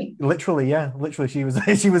 Literally, yeah. Literally, she was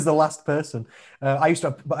the last person. I used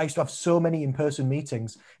to have so many in-person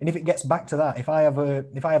meetings, and if it gets back to that, if I have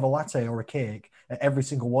a latte or a cake at every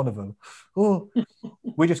single one of them,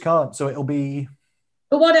 we just can't. So it'll be.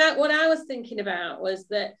 But what I was thinking about was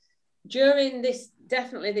that during this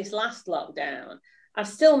last lockdown, I've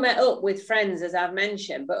still met up with friends, as I've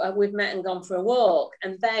mentioned, but we've met and gone for a walk,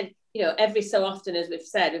 and then. Every so often, as we've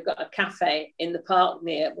said, we've got a cafe in the park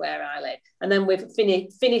near where I live. And then we've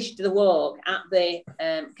finished the walk at the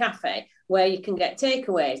cafe where you can get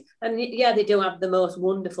takeaways. And yeah, they do have the most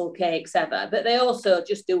wonderful cakes ever, but they also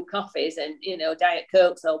just do coffees and, Diet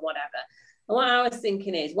Cokes or whatever. And what I was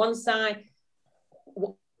thinking is once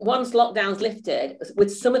lockdown's lifted,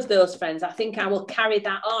 with some of those friends, I think I will carry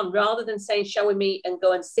that on rather than saying, shall we meet and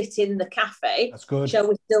go and sit in the cafe? That's good. Shall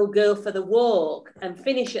we still go for the walk and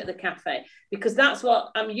finish at the cafe? Because that's what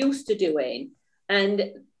I'm used to doing. And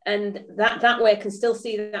that way I can still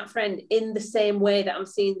see that friend in the same way that I'm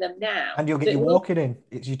seeing them now. And you'll get your walking in.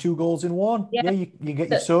 It's your two goals in one. Yeah, you get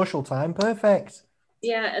your social time. Perfect.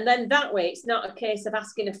 Yeah, and then that way it's not a case of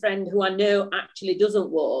asking a friend who I know actually doesn't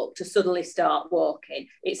walk to suddenly start walking.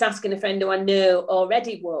 It's asking a friend who I know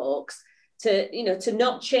already walks to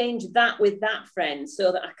not change that with that friend,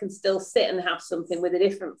 so that I can still sit and have something with a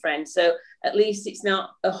different friend. So at least it's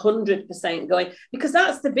not 100% going, because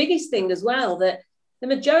that's the biggest thing as well, that the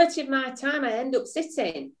majority of my time I end up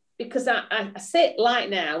sitting, because I sit like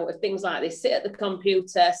now with things like this, sit at the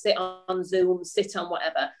computer, sit on Zoom, sit on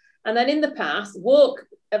whatever. And then in the past, walk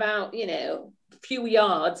about, a few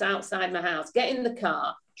yards outside my house, get in the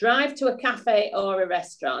car, drive to a cafe or a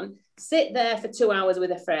restaurant, sit there for 2 hours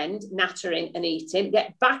with a friend, nattering and eating,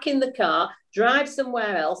 get back in the car, drive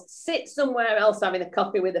somewhere else, sit somewhere else having a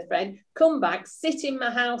coffee with a friend, come back, sit in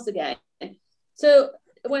my house again. So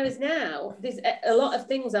whereas now, there's a lot of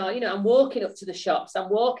things are, I'm walking up to the shops,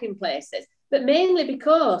 I'm walking places, but mainly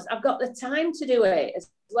because I've got the time to do it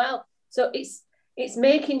as well. So it's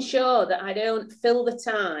making sure that I don't fill the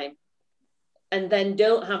time and then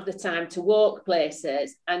don't have the time to walk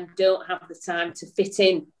places and don't have the time to fit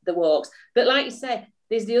in the walks. But like you say,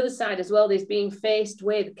 there's the other side as well. There's being faced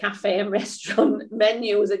with cafe and restaurant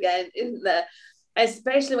menus again, isn't there?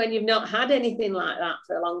 Especially when you've not had anything like that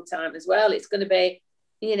for a long time as well. It's going to be,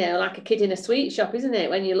 like a kid in a sweet shop, isn't it?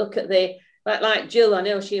 When you look at the like Jill, I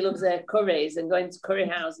know she loves her curries and going to curry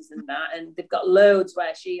houses and that, and they've got loads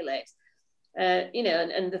where she lives. You know,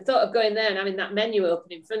 and the thought of going there and having that menu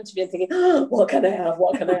open in front of you and thinking, oh, what can I have?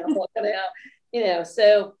 What can I have? What can I have? You know,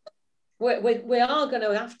 so we are going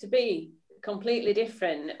to have to be completely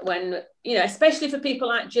different when, you know, especially for people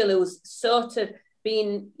like Jill, who's sort of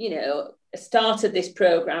been, you know, started this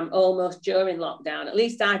program almost during lockdown. At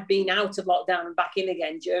least I've been out of lockdown and back in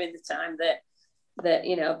again during the time that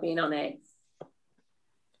you know, I've been on it.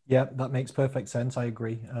 Yeah, that makes perfect sense. I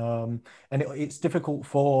agree. And it's difficult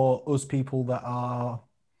for us people that are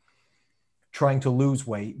trying to lose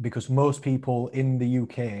weight because most people in the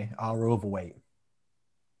UK are overweight.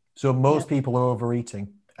 So most people are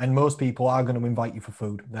overeating, and most people are going to invite you for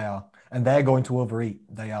food. They are. And they're going to overeat.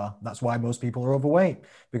 They are. That's why most people are overweight,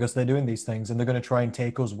 because they're doing these things and they're going to try and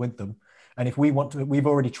take us with them. And if we want to, we've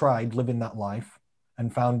already tried living that life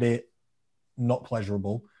and found it not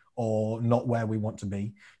pleasurable or not where we want to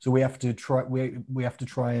be. So we have to try, we have to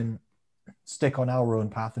try and stick on our own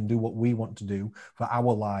path and do what we want to do for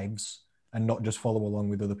our lives and not just follow along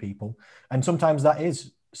with other people. And sometimes that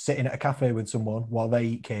is sitting at a cafe with someone while they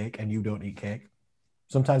eat cake and you don't eat cake.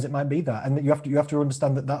 Sometimes it might be that. And you have to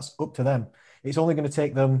understand that that's up to them. It's only going to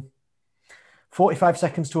take them 45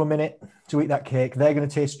 seconds to a minute to eat that cake. They're going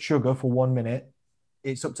to taste sugar for 1 minute.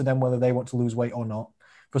 It's up to them whether they want to lose weight or not.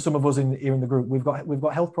 For some of us here in the group, we've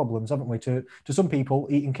got health problems, haven't we? To some people,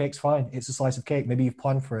 eating cake's fine. It's a slice of cake. Maybe you've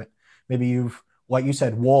planned for it. Maybe you've, like you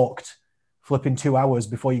said, walked flipping 2 hours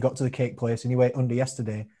before you got to the cake place and you ate under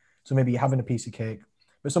yesterday. So maybe you're having a piece of cake.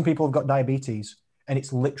 But some people have got diabetes and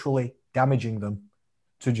it's literally damaging them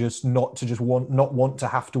to not want to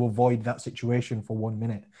have to avoid that situation for 1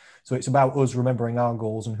 minute. So it's about us remembering our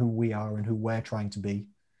goals and who we are and who we're trying to be,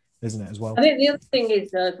 isn't it, as well? I think the other thing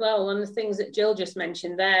is, though, as well, one of the things that Jill just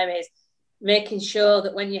mentioned there is making sure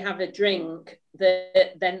that when you have a drink,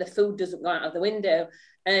 that then the food doesn't go out of the window.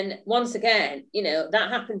 And once again, you know,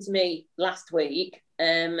 that happened to me last week,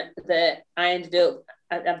 that I ended up,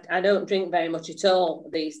 I don't drink very much at all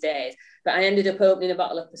these days, but I ended up opening a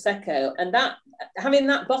bottle of Prosecco, and that having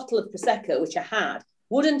that bottle of Prosecco, which I had,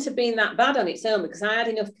 wouldn't have been that bad on its own because I had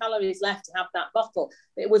enough calories left to have that bottle.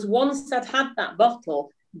 But it was once I'd had that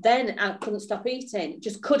bottle, then I couldn't stop eating,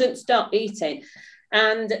 just couldn't stop eating.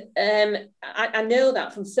 And I know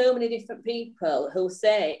that from so many different people who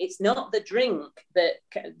say it's not the drink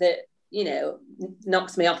that you know,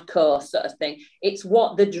 knocks me off course sort of thing. It's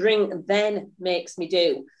what the drink then makes me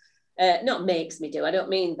do. Not makes me do. I don't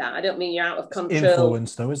mean that. I don't mean you're out of control. It's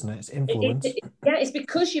influence, though, isn't it? It's influence. Yeah, it's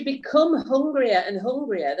because you become hungrier and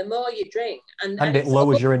hungrier the more you drink, and it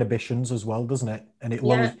lowers your inhibitions as well, doesn't it? And it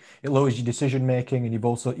lowers your decision making, and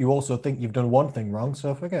you also think you've done one thing wrong.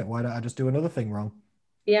 So forget, why don't I just do another thing wrong?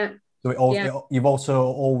 Yeah. So you've also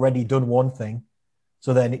already done one thing,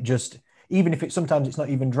 so then it just, even if sometimes it's not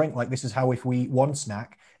even drink. Like this is how if we eat one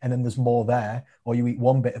snack and then there's more there, or you eat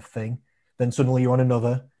one bit of thing, then suddenly you're on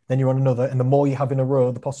another. Then you're on another, and the more you have in a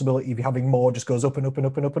row, the possibility of you having more just goes up and up and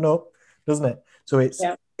up and up and up, doesn't it? So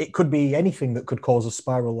it could be anything that could cause a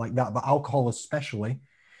spiral like that, but alcohol especially,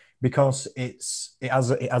 because it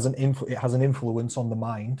has an influence on the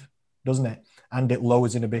mind, doesn't it? And it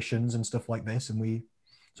lowers inhibitions and stuff like this,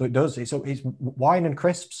 so it does. It's wine and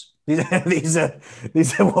crisps. These are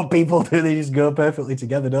what people do. They just go perfectly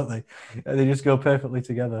together, don't they? They just go perfectly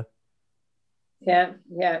together. Yeah,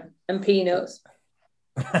 and peanuts.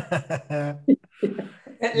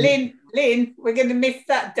 Lynn, we're going to miss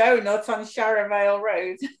that donut on Sharravale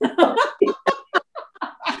Road.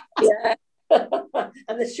 Yeah,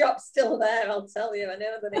 and the shop's still there, I'll tell you. I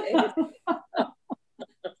know that it is.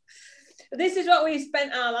 This is what we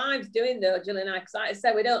spent our lives doing, though, Jill and I, because like I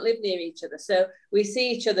said, we don't live near each other. So we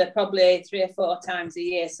see each other probably 3 or 4 times a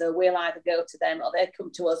year. So we'll either go to them or they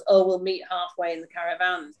come to us, or we'll meet halfway in the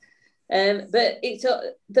caravans. But it's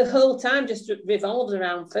the whole time just revolves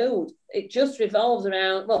around food. It just revolves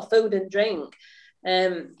around, well, food and drink.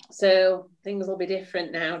 So things will be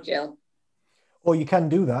different now, Jill. Well, you can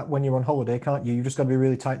do that when you're on holiday, can't you? You've just got to be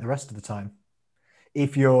really tight the rest of the time.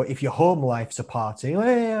 If your home life's a party,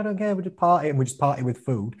 hey, I don't care, we just party, and we just party with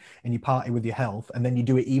food, and you party with your health, and then you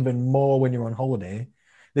do it even more when you're on holiday.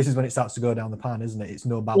 This is when it starts to go down the pan, isn't it? It's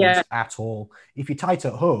no balance at all. If you're tight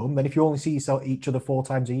at home, then if you only see each other 4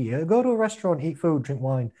 times a year, go to a restaurant, eat food, drink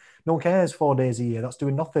wine. No one cares 4 days a year. That's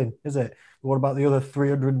doing nothing, is it? But what about the other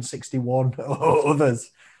 361 others?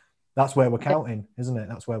 That's where we're counting, isn't it?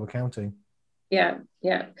 That's where we're counting. Yeah.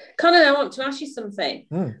 Conor, I want to ask you something.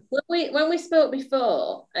 When we spoke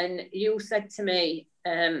before, and you said to me,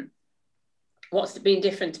 what's been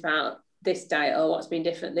different about this diet, or what's been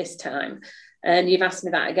different this time? And you've asked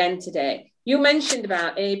me that again today. You mentioned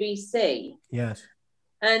about ABC. Yes.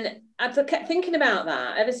 And I've kept thinking about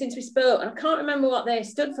that ever since we spoke. And I can't remember what they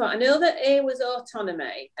stood for. I know that A was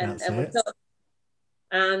autonomy.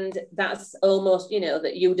 And that's almost, you know,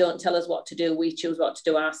 that you don't tell us what to do. We choose what to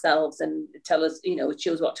do ourselves and tell us, you know, we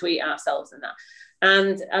choose what to eat ourselves and that.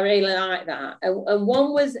 And I really like that. And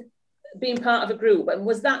one was being part of a group. And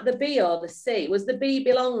was that the B or the C? Was the B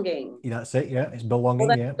belonging? Yeah, that's it. Yeah, it's belonging.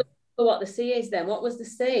 Well, yeah. What the C is then? What was the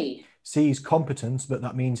C? C is competence, but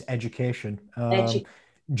that means education.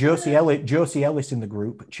 Josie Ellis in the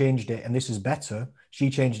group changed it, and this is better. She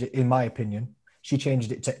changed it, in my opinion. She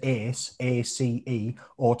changed it to ACE, ACE,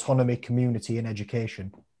 autonomy, community, and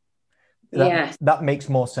education. That makes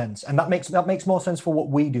more sense, and that makes more sense for what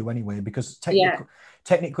we do anyway, because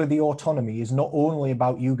technically the autonomy is not only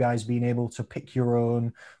about you guys being able to pick your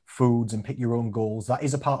own foods and pick your own goals. That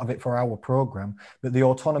is a part of it for our program, but the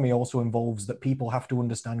autonomy also involves that people have to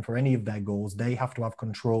understand for any of their goals, they have to have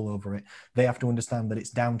control over it. They have to understand that it's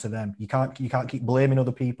down to them. You can't keep blaming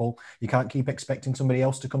other people. You can't keep expecting somebody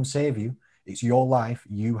else to come save you. It's your life.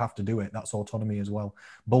 You have to do it. That's autonomy as well.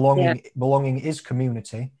 Belonging is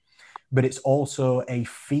community, but it's also a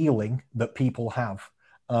feeling that people have.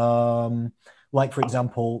 Like, for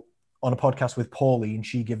example, on a podcast with Pauline,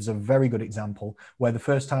 she gives a very good example where the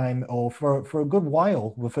first time, or for a good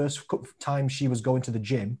while, the first time she was going to the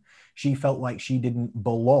gym, she felt like she didn't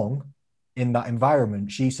belong in that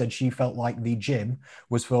environment. She said she felt like the gym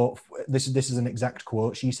was for, this is an exact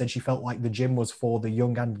quote, she said she felt like the gym was for the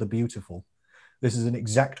young and the beautiful. This is an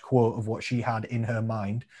exact quote of what she had in her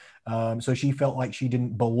mind. So she felt like she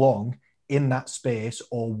didn't belong in that space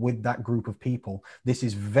or with that group of people. This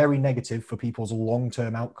is very negative for people's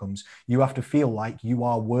long-term outcomes. You have to feel like you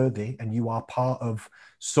are worthy and you are part of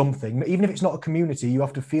something. Even if it's not a community, you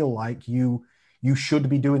have to feel like you should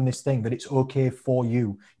be doing this thing, that it's okay for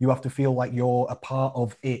you. You have to feel like you're a part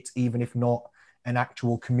of it, even if not an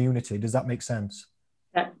actual community. Does that make sense?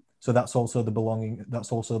 Yeah. So that's also the belonging.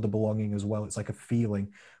 That's also the belonging as well. It's like a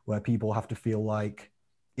feeling where people have to feel like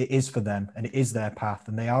it is for them and it is their path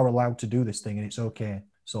and they are allowed to do this thing and it's okay,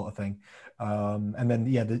 sort of thing. And then,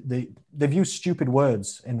 they've used stupid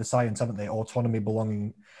words in the science, haven't they? Autonomy,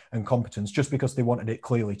 belonging, and competence, just because they wanted it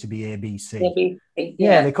clearly to be ABC.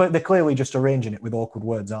 They're clearly just arranging it with awkward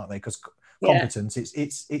words, aren't they? Because competence,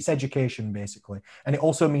 it's education basically, and it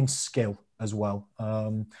also means skill as well.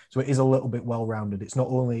 So it is a little bit well-rounded. It's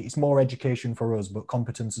more education for us, but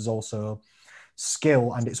competence is also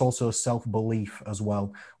skill, and it's also self-belief as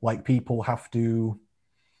well. Like, people have to,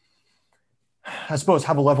 I suppose,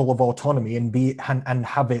 have a level of autonomy and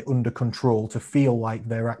have it under control to feel like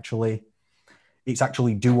it's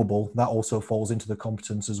actually doable. That also falls into the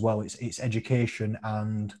competence as well. It's education,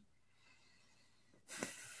 and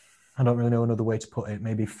I don't really know another way to put it.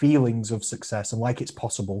 Maybe feelings of success and like it's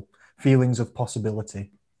possible, feelings of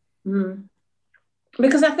possibility.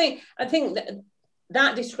 Because I think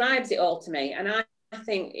that describes it all to me. And I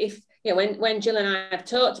think if, you know, when Jill and I have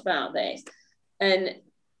talked about this, and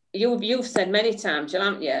you've said many times, Jill,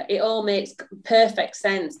 haven't you? It all makes perfect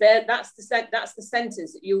sense. That's the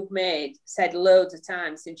sentence that you've said loads of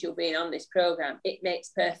times since you've been on this program. It makes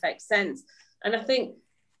perfect sense. And I think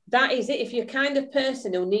that is it. If you're kind of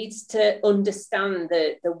person who needs to understand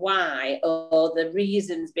the why or the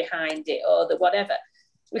reasons behind it or the whatever,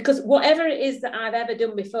 because whatever it is that I've ever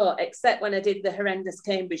done before, except when I did the horrendous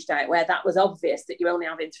Cambridge diet, where that was obvious that you're only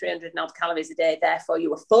having 300 odd calories a day, therefore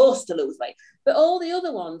you were forced to lose weight. But all the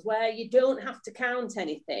other ones where you don't have to count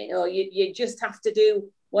anything or you just have to do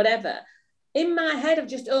whatever, in my head I've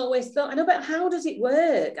just always thought, I know, but how does it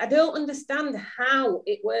work? I don't understand how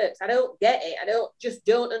it works. I don't get it. I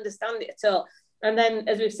don't understand it at all. And then,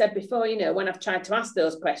 as we've said before, you know, when I've tried to ask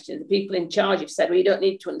those questions, the people in charge have said, well, you don't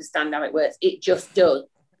need to understand how it works. It just does.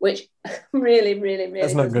 Which really, really, really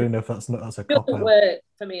that's not good enough. That's a cop out. Doesn't work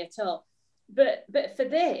for me at all. But for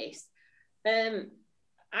this, I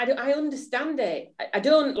understand it. I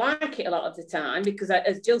don't like it a lot of the time because,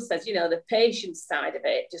 as Jill says, you know, the patience side of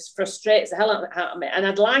it just frustrates the hell out of me. And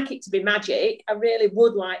I'd like it to be magic. I really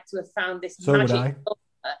would like to have found this magic.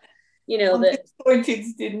 You know, I'm disappointed,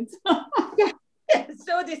 didn't.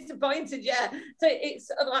 So disappointed, yeah. So it's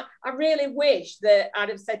sort of like, I really wish that I'd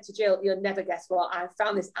have said to Jill, you'll never guess what, I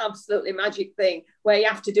found this absolutely magic thing where you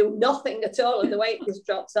have to do nothing at all and the weight just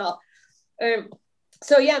drops off.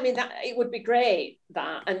 So yeah, I mean, that it would be great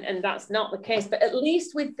that, and that's not the case, but at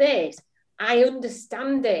least with this, I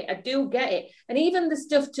understand it. I do get it. And even the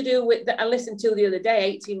stuff to do with that I listened to the other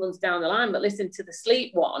day, 18 months down the line, but listened to the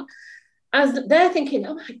sleep one. as they're thinking,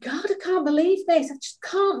 oh my God, I can't believe this. I just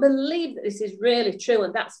can't believe that this is really true.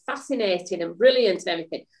 And that's fascinating and brilliant and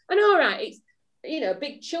everything. And all right, it's, a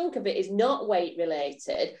big chunk of it is not weight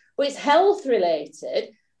related, but it's health related,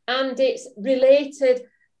 and it's related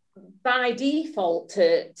by default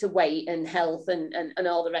to weight and health and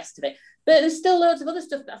all the rest of it. But there's still loads of other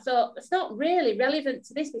stuff that I thought it's not really relevant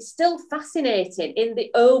to this, but it's still fascinating in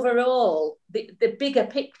the overall, the bigger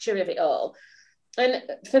picture of it all. And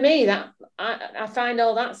for me, that I find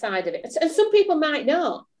all that side of it. And some people might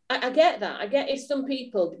not. I get that. I get if some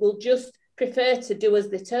people will just prefer to do as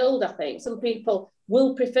they're told, I think. Some people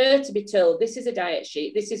will prefer to be told, this is a diet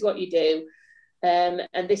sheet, this is what you do, and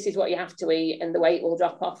this is what you have to eat, and the weight will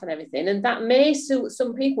drop off and everything. And that may suit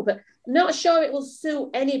some people, but I'm not sure it will suit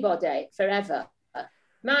anybody forever. It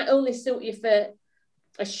might only suit you for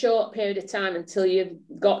a short period of time until you've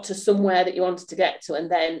got to somewhere that you wanted to get to,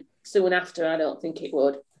 and then soon after, I don't think it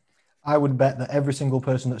would. I would bet that every single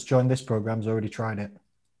person that's joined this program has already tried it.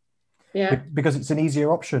 Yeah. Because it's an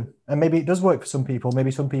easier option. And maybe it does work for some people.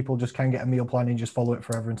 Maybe some people just can get a meal plan and just follow it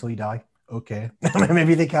forever until you die. Okay.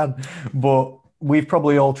 Maybe they can. But we've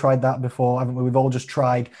probably all tried that before, haven't we? We've all just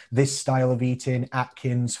tried this style of eating,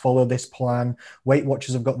 Atkins, follow this plan. Weight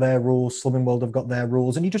Watchers have got their rules, Slimming World have got their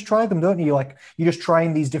rules, and you just try them, don't you? You're just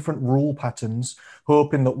trying these different rule patterns,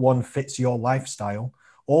 hoping that one fits your lifestyle.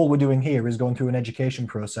 All we're doing here is going through an education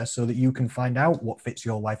process so that you can find out what fits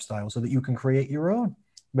your lifestyle, so that you can create your own,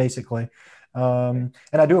 basically. And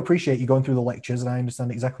I do appreciate you going through the lectures, and I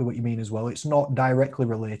understand exactly what you mean as well. It's not directly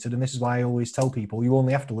related, and this is why I always tell people you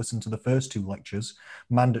only have to listen to the first 2 lectures,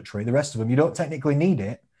 mandatory. The rest of them, you don't technically need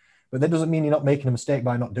it, but that doesn't mean you're not making a mistake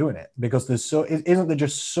by not doing it, because isn't there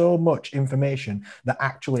just so much information that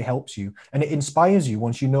actually helps you, and it inspires you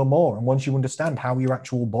once you know more, and once you understand how your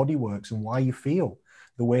actual body works and why you feel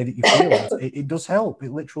the way that you feel. It does help.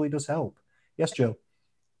 It literally does help. Yes, Joe.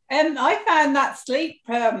 I found that sleep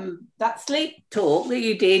talk that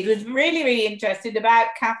you did was really, really interesting about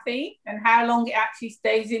caffeine and how long it actually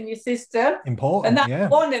stays in your system. Important, and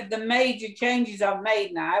that's one of the major changes I've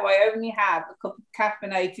made now. I only have a cup of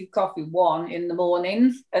caffeinated coffee, one in the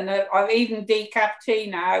mornings, and I've even decaf tea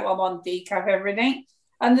now. I'm on decaf everything,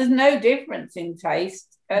 and there's no difference in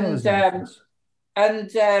taste. And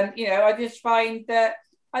I just find that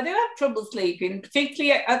I do have trouble sleeping,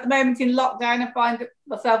 particularly at the moment in lockdown. I find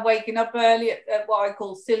myself waking up early at what I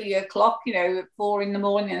call silly o'clock, at 4 a.m.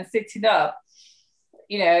 and sitting up,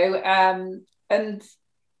 and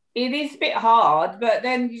it is a bit hard, but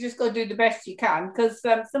then you just got to do the best you can, because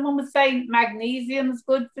someone was saying magnesium's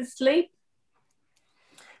good for sleep.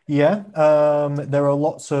 Yeah, there are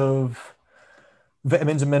lots of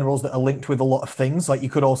vitamins and minerals that are linked with a lot of things. Like you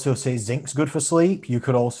could also say zinc's good for sleep. You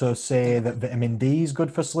could also say that vitamin D is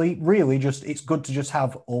good for sleep. Really, it's good to just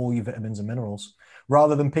have all your vitamins and minerals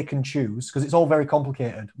rather than pick and choose, because it's all very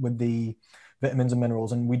complicated with the vitamins and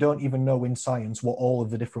minerals, and we don't even know in science what all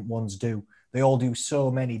of the different ones do. They all do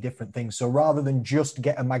so many different things. So rather than just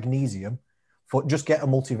get a magnesium, just get a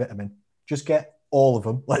multivitamin. Just get all of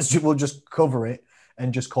them. We'll just cover it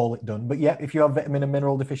and just call it done. But yeah, if you have vitamin and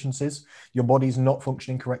mineral deficiencies, your body's not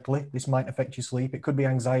functioning correctly, this might affect your sleep. It could be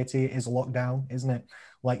anxiety. It is a lockdown, isn't it?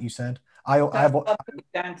 Like you said, I have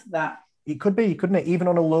down to that. It could be, couldn't it? Even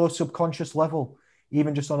on a low subconscious level,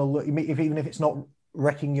 even just on a low, even if it's not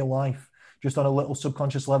wrecking your life, just on a little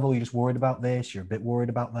subconscious level, you're just worried about this, you're a bit worried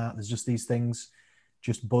about that. There's just these things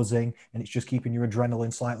just buzzing, and it's just keeping your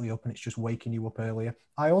adrenaline slightly up, and it's just waking you up earlier.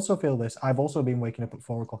 I also feel this. I've also been waking up at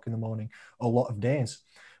 4 o'clock in the morning a lot of days,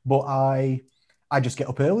 but I just get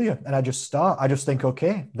up earlier and I just start. I just think,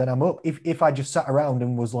 okay, then I'm up. If I just sat around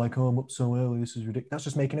and was like, oh, I'm up so early, this is ridiculous, that's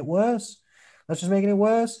just making it worse. That's just making it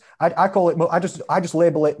worse. I call it, I just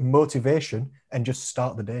label it motivation and just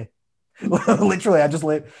start the day.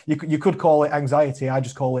 Literally, you could call it anxiety. I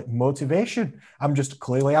just call it motivation.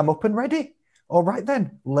 I'm up and ready. All right,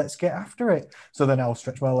 then let's get after it. So then I'll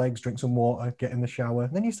stretch my legs, drink some water, get in the shower.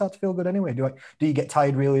 Then you start to feel good anyway. Do you get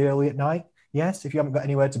tired really early at night? Yes. If you haven't got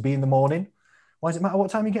anywhere to be in the morning, why does it matter what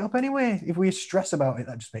time you get up anyway? If we stress about it,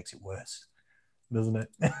 that just makes it worse, doesn't it?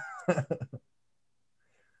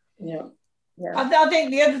 Yeah. I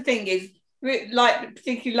think the other thing is,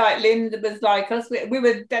 particularly like Linda was like us, we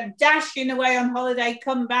were dashing away on holiday,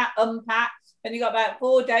 come back, unpack, and you got about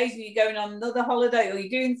 4 days and you're going on another holiday or you're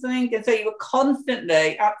doing something, and so you were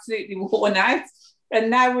constantly absolutely worn out.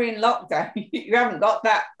 And now we're in lockdown. You haven't got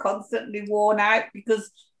that constantly worn out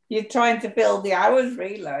because you're trying to fill the hours,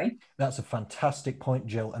 really. That's a fantastic point,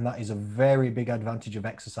 Jill, and that is a very big advantage of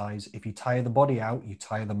exercise. If you tire the body out, you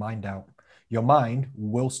tire the mind out. Your mind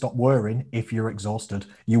will stop worrying if you're exhausted.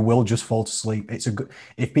 You will just fall to sleep. It's a good,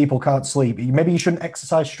 if people can't sleep, maybe you shouldn't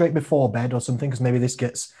exercise straight before bed or something, because maybe this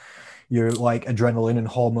gets your like adrenaline and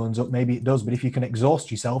hormones up. Maybe it does, but if you can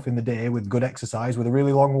exhaust yourself in the day with good exercise, with a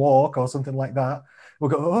really long walk or something like that, we'll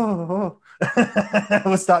go,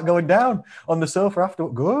 we'll start going down on the sofa after.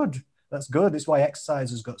 Good. That's good. That's why exercise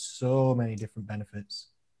has got so many different benefits.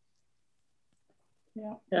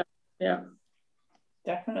 Yeah.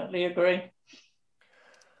 Definitely agree.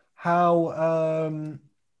 How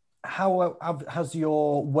has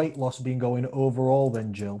your weight loss been going overall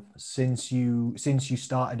then, Jill, since you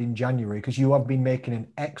started in January? Because you have been making an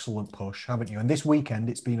excellent push, haven't you? And this weekend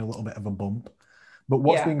it's been a little bit of a bump. But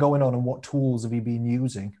what's been going on and what tools have you been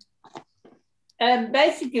using?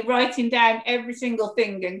 Basically writing down every single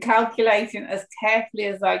thing and calculating as carefully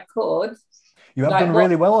as I could. You have done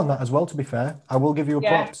really well on that as well, to be fair. I will give you a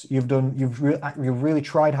props. You've really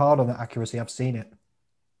tried hard on that accuracy. I've seen it.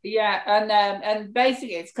 Yeah, and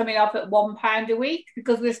basically it's coming up at £1 a week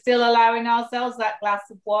because we're still allowing ourselves that glass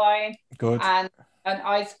of wine and an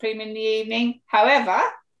ice cream in the evening. However,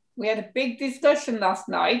 we had a big discussion last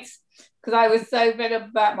night because I was so fed up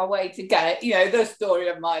about my weight again, the story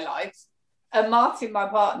of my life. And Martin, my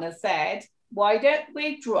partner, said, "Why don't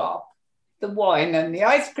we drop the wine and the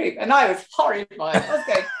ice cream?" And I was horrified. I was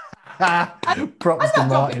going, props to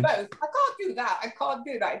Martin. I can't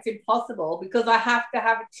do that. It's impossible because I have to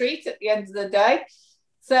have a treat at the end of the day.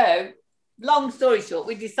 So, long story short,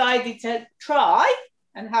 we decided to try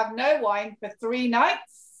and have no wine for 3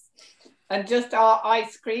 nights and just our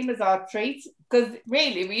ice cream as our treat. Because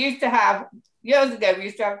really, years ago,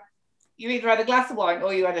 you either had a glass of wine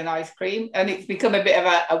or you had an ice cream, and it's become a bit of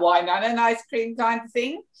a wine and an ice cream kind of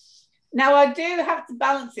thing. Now, I do have to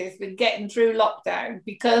balance this with getting through lockdown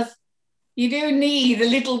because you do need a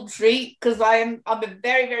little treat because I'm a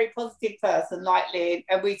very, very positive person like Lynn,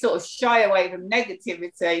 and we sort of shy away from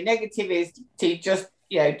negativity. Negativity just,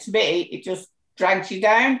 to me, it just drags you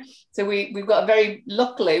down. So we've got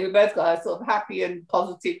luckily, we both got a sort of happy and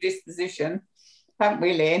positive disposition, haven't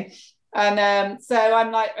we, Lynn? And so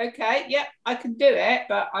I'm like, okay, I can do it,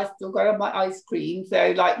 but I still go on my ice cream.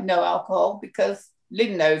 So like no alcohol because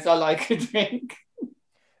Lynn knows I like a drink.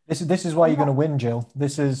 This is why you're going to win, Jill.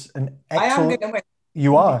 This is an excellent... I am going to win.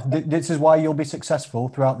 You are. This is why you'll be successful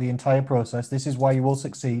throughout the entire process. This is why you will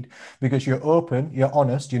succeed, because you're open, you're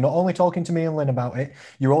honest. You're not only talking to me and Lynn about it,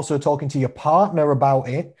 you're also talking to your partner about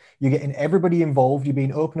it. You're getting everybody involved. You're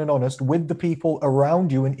being open and honest with the people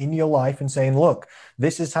around you and in your life and saying, look,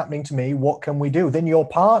 this is happening to me. What can we do? Then your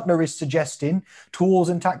partner is suggesting tools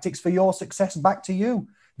and tactics for your success back to you.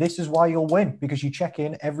 This is why you'll win, because you check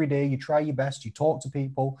in every day, you try your best, you talk to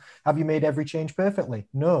people. Have you made every change perfectly?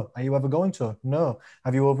 No. Are you ever going to? No.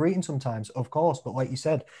 Have you overeaten sometimes? Of course. But like you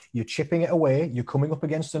said, you're chipping it away. You're coming up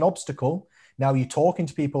against an obstacle. Now you're talking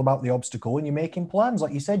to people about the obstacle and you're making plans.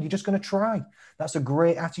 Like you said, you're just going to try. That's a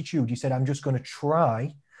great attitude. You said, I'm just going to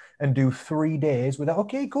try and do 3 days without,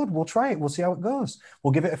 okay, good, we'll try it. We'll see how it goes.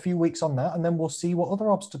 We'll give it a few weeks on that and then we'll see what other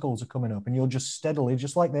obstacles are coming up. And you'll just steadily,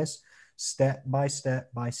 just like this, step by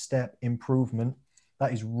step improvement.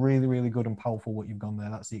 That is really, really good and powerful what you've gone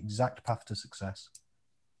there. That's the exact path to success.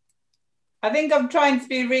 I think I'm trying to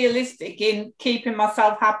be realistic in keeping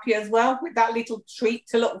myself happy as well with that little treat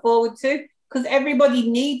to look forward to, because everybody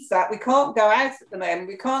needs that. We can't go out at the moment.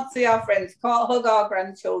 We can't see our friends, can't hug our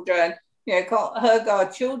grandchildren, can't hug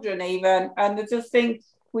our children even. And I just think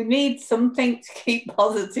we need something to keep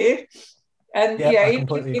positive. And I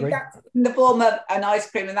completely agree. If that's in the form of an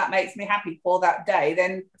ice cream and that makes me happy for that day,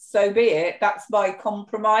 then so be it. That's my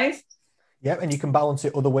compromise. Yeah, and you can balance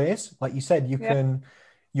it other ways. Like you said, you can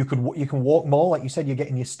walk more. Like you said, you're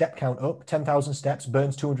getting your step count up. 10,000 steps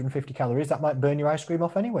burns 250 calories. That might burn your ice cream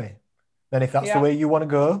off anyway. Then if that's the way you want to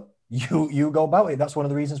go, you go about it. That's one of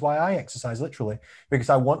the reasons why I exercise, literally, because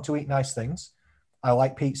I want to eat nice things. I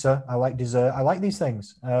like pizza. I like dessert. I like these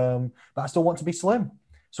things. But I still want to be slim.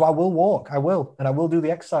 So I will walk, and I will do the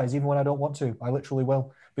exercise even when I don't want to. I literally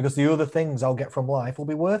will, because the other things I'll get from life will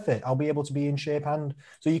be worth it. I'll be able to be in shape, and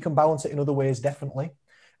so you can balance it in other ways, definitely.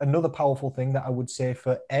 Another powerful thing that I would say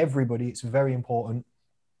for everybody, it's very important,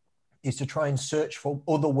 is to try and search for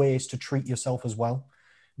other ways to treat yourself as well.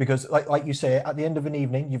 Because like you say, at the end of an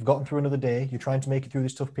evening, you've gotten through another day, you're trying to make it through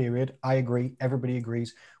this tough period. I agree. Everybody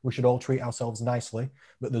agrees. We should all treat ourselves nicely,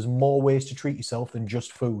 but there's more ways to treat yourself than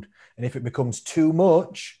just food. And if it becomes too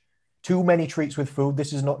much, too many treats with food,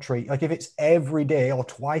 this is not treat. Like if it's every day or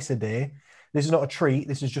twice a day, this is not a treat.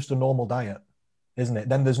 This is just a normal diet, isn't it?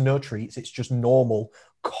 Then there's no treats. It's just normal,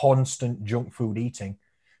 constant junk food eating.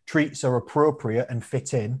 Treats are appropriate and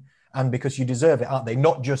fit in and because you deserve it, aren't they?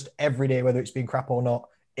 Not just every day, whether it's been crap or not,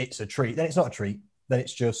 it's a treat. Then it's not a treat. Then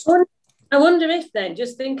it's just... I wonder if then,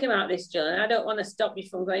 just thinking about this, Jill, and I don't want to stop you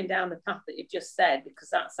from going down the path that you've just said, because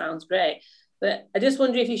that sounds great. But I just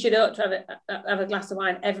wonder if you should ought to have a glass of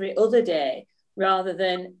wine every other day rather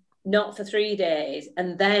than not for 3 days.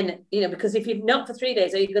 And then, you know, because if you're not for 3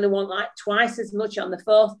 days, are you going to want like twice as much on the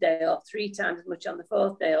fourth day or 3 times as much on the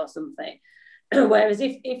fourth day or something? Whereas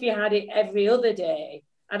if you had it every other day,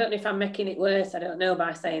 I don't know if I'm making it worse, I don't know,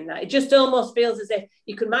 by saying that. It just almost feels as if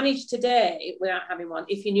you could manage today without having one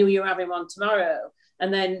if you knew you were having one tomorrow.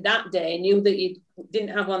 And then that day knew that you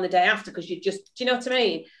didn't have one the day after because you just, do you know what I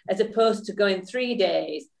mean? As opposed to going 3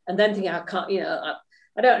 days and then thinking, I can't, you know,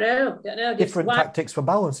 I don't know. Different tactics for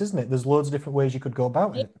balance, isn't it? There's loads of different ways you could go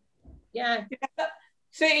about it. Yeah.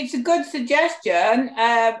 So it's a good suggestion,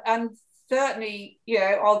 and certainly, you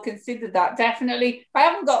know, I'll consider that, definitely. I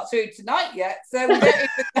haven't got through tonight yet, so we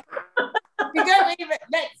don't even,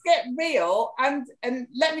 let's get real. And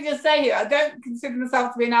let me just say here, I don't consider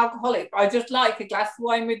myself to be an alcoholic. I just like a glass of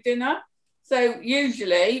wine with dinner. So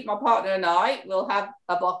usually my partner and I will have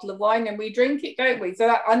a bottle of wine and we drink it, don't we? So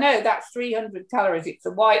I know that's 300 calories. It's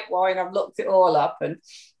a white wine. I've looked it all up. And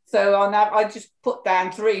so I just put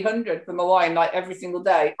down 300 for my wine, like every single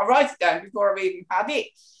day. I write it down before I've even had it,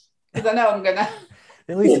 because I know I'm going to...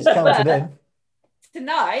 At least it's counted in.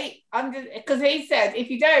 Tonight, I'm just... Because he said, if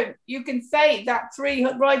you don't, you can say that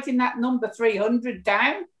writing that number 300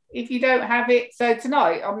 down if you don't have it. So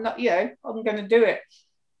tonight, I'm not, you know, I'm going to do it.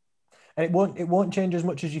 And it won't change as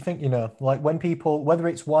much as you think, you know. Like when people, whether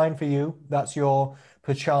it's wine for you, that's your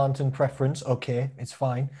penchant and preference, okay, it's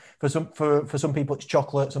fine. For some people it's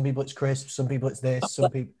chocolate, some people it's crisps, some people it's this,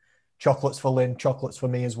 some people chocolates for Lynn, chocolates for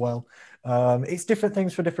me as well. It's different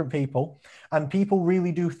things for different people. And people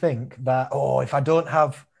really do think that, oh, if I don't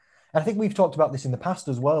have, and I think we've talked about this in the past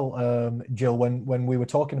as well, Jill, when we were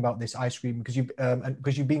talking about this ice cream, because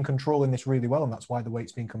you've been controlling this really well, and that's why the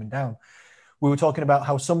weight's been coming down. We were talking about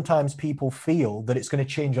how sometimes people feel that it's going to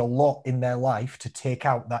change a lot in their life to take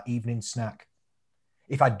out that evening snack.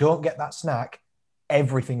 If I don't get that snack,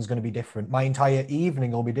 everything's going to be different. My entire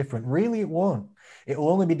evening will be different. Really, it won't. It will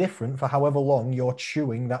only be different for however long you're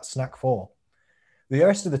chewing that snack for. The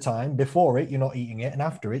rest of the time, before it, you're not eating it, and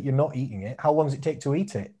after it, you're not eating it. How long does it take to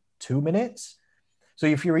eat it? 2 minutes? So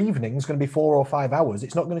if your evening is going to be 4 or 5 hours,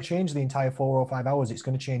 it's not going to change the entire 4 or 5 hours. It's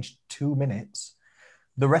going to change 2 minutes.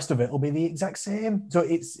 The rest of it will be the exact same. So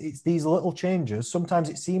it's these little changes. Sometimes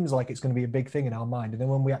it seems like it's going to be a big thing in our mind, and then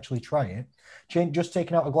when we actually try it, just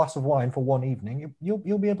taking out a glass of wine for one evening,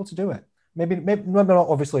 you'll be able to do it. Maybe not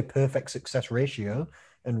obviously perfect success ratio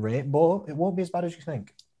and rate, but it won't be as bad as you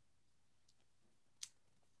think.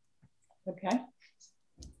 Okay.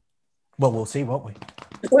 Well, we'll see, won't we?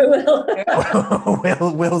 We will.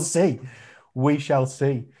 we'll see. We shall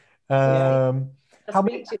see. I'll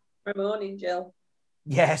speak to you tomorrow morning, Jill.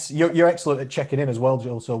 Yes, you're excellent at checking in as well,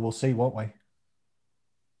 Jill, so we'll see, won't we?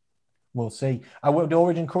 We'll see. I would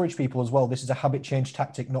always encourage people as well, this is a habit change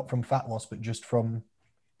tactic, not from fat loss, but just from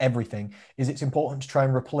everything, is it's important to try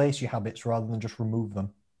and replace your habits rather than just remove them.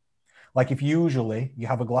 Like if usually you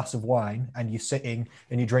have a glass of wine and you're sitting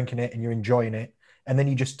and you're drinking it and you're enjoying it, and then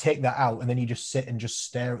you just take that out and then you just sit and just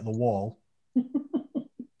stare at the wall,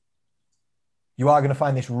 you are going to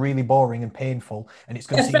find this really boring and painful, and it's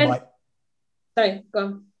going to seem like... Sorry, go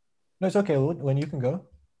on. No, it's okay, Lynn, you can go.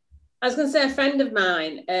 I was going to say, a friend of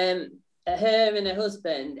mine, her and her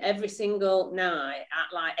husband, every single night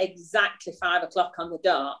at like exactly 5 o'clock on the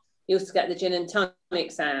dot, used to get the gin and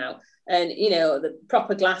tonics out. And, you know, the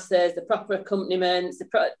proper glasses, the proper accompaniments,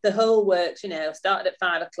 the whole works, you know, started at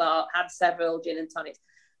 5 o'clock, had several gin and tonics.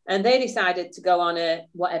 And they decided to go on a,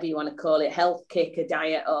 whatever you want to call it, health kick, a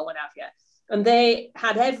diet or what have you. And they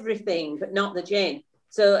had everything, but not the gin.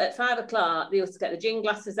 So at 5 o'clock, they used to get the gin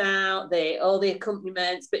glasses out, all the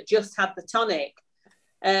accompaniments, but just had the tonic.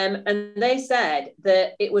 And they said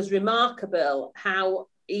that it was remarkable how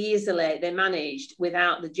easily they managed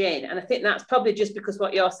without the gin. And I think that's probably just because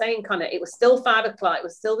what you're saying, Connor, it was still 5 o'clock, it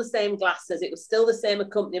was still the same glasses, it was still the same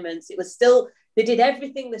accompaniments, it was still, they did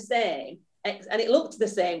everything the same, and it looked the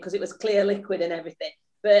same because it was clear liquid and everything,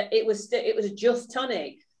 but it was just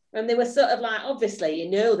tonic. And they were sort of like, obviously, you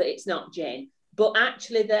know that it's not gin, but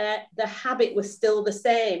actually the habit was still the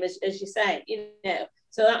same, as you say, you know.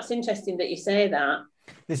 So that's interesting that you say that.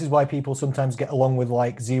 This is why people sometimes get along with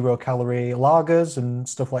like 0-calorie lagers and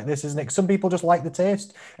stuff like this, isn't it? Some people just like the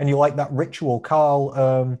taste, and you like that ritual. Carl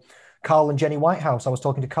and Jenny Whitehouse, I was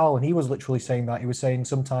talking to Carl, and he was literally saying that. He was saying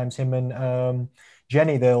sometimes him and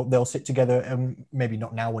Jenny, they'll sit together, maybe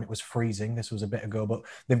not now when it was freezing, this was a bit ago, but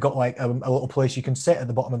they've got like a little place you can sit at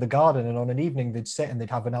the bottom of the garden, and on an evening they'd sit and they'd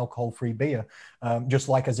have an alcohol-free beer, just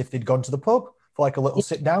like as if they'd gone to the pub for like a little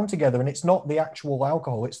sit down together. And it's not the actual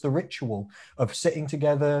alcohol, it's the ritual of sitting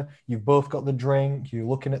together. You've both got the drink, you're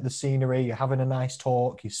looking at the scenery, you're having a nice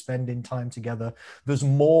talk, you're spending time together. There's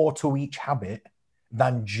more to each habit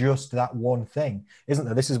than just that one thing, isn't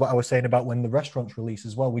there? This is what I was saying about when the restaurants release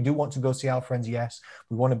as well. We do want to go see our friends, yes.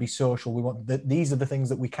 We want to be social. We want these are the things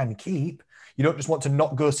that we can keep. You don't just want to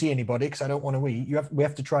not go see anybody because I don't want to eat. We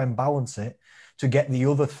have to try and balance it to get the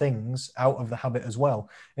other things out of the habit as well.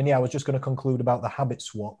 And yeah, I was just going to conclude about the habit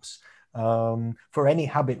swaps. For any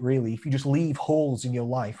habit, really, if you just leave holes in your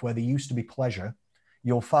life where there used to be pleasure,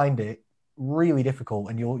 you'll find it really difficult,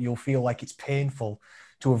 and you'll feel like it's painful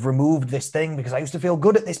to have removed this thing because I used to feel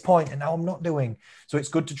good at this point and now I'm not doing. So it's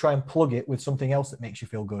good to try and plug it with something else that makes you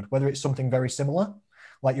feel good, whether it's something very similar,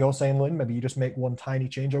 like you're saying, Lynn, maybe you just make one tiny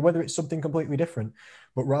change, or whether it's something completely different.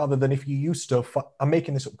 But rather than if you used to, I'm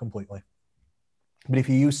making this up completely, but if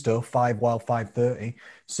you used to 5:30,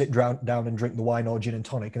 sit down and drink the wine or gin and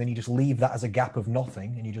tonic, and then you just leave that as a gap of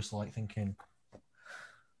nothing, and you're just like thinking,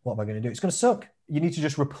 what am I going to do? It's going to suck. You need to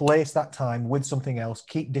just replace that time with something else,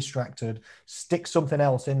 keep distracted, stick something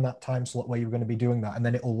else in that time slot where you're going to be doing that. And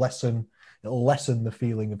then it'll lessen the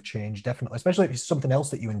feeling of change, definitely, especially if it's something else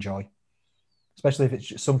that you enjoy, especially if it's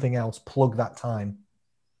just something else, plug that time.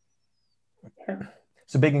 Yeah.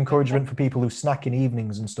 It's a big encouragement for people who snack in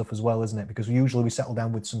evenings and stuff as well, isn't it? Because usually we settle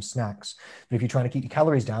down with some snacks. But if you're trying to keep your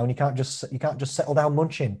calories down, you can't just settle down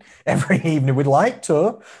munching every evening. We'd like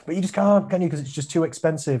to, but you just can't, can you? Because it's just too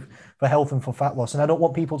expensive for health and for fat loss. And I don't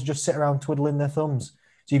want people to just sit around twiddling their thumbs.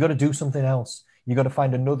 So you've got to do something else. You've got to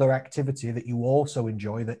find another activity that you also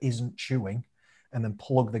enjoy that isn't chewing, and then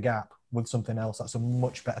plug the gap with something else. That's a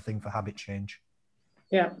much better thing for habit change.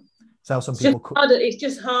 Yeah. So some people it's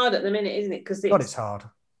just hard at the minute, isn't it? Because it's hard.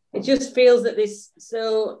 It just feels that there's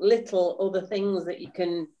so little other things that you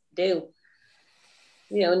can do.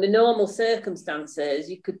 You know, under normal circumstances,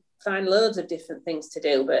 you could find loads of different things to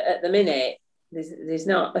do, but at the minute, there's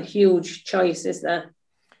not a huge choice, is there?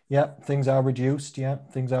 Yeah, things are reduced.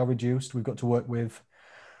 We've got to work with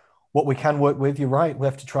what we can work with. You're right. We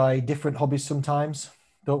have to try different hobbies sometimes.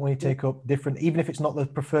 Don't we? Take up different, even if it's not the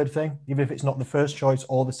preferred thing, even if it's not the first choice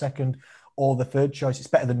or the second or the third choice, it's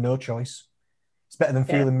better than no choice. It's better than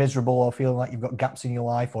feeling miserable or feeling like you've got gaps in your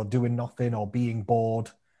life or doing nothing or being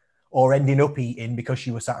bored or ending up eating because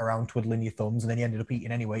you were sat around twiddling your thumbs and then you ended up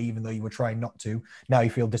eating anyway, even though you were trying not to. Now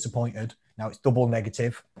you feel disappointed. Now it's double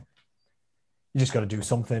negative. You just got to do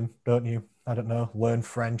something, don't you? I don't know. Learn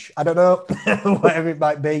French. I don't know. Whatever it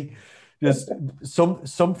might be. Just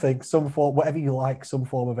something, some form, whatever you like, some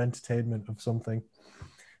form of entertainment of something.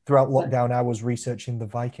 Throughout lockdown, I was researching the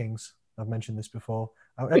Vikings. I've mentioned this before.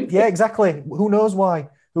 Yeah, exactly. Who knows why?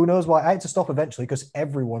 I had to stop eventually because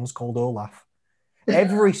everyone's called Olaf.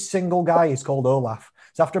 Every single guy is called Olaf.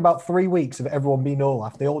 So after about 3 weeks of everyone being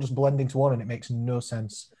Olaf, they all just blend into one and it makes no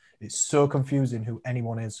sense. It's so confusing who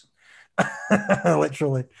anyone is.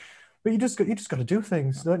 Literally. But you just got to do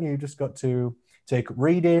things, don't you? You just got to take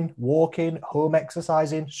reading, walking, home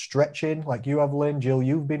exercising, stretching, like you have, Lynn. Jill,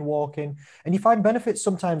 you've been walking. And you find benefits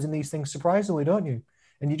sometimes in these things, surprisingly, don't you?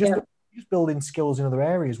 And you just building skills in other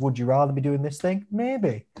areas. Would you rather be doing this thing?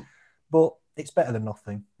 Maybe. But it's better than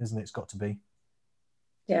nothing, isn't it? It's got to be.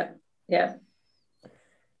 Yeah.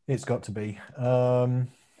 It's got to be.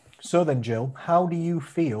 So then, Jill, how do you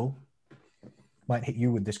feel? Might hit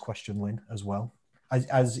you with this question, Lynn, as well.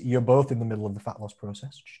 As you're both in the middle of the fat loss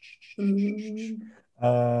process.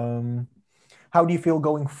 How do you feel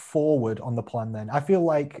going forward on the plan then? I feel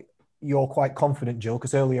like you're quite confident, Jill,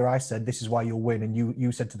 because earlier I said this is why you'll win, and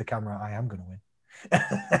you said to the camera, I am going to win.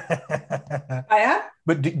 I am.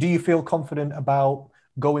 But do you feel confident about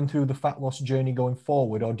going through the fat loss journey going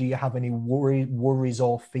forward, or do you have any worries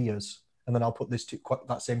or fears? And then I'll put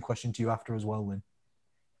that same question to you after as well, Lynn.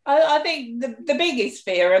 I think the biggest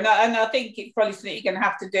fear, and I think it's probably something you're going to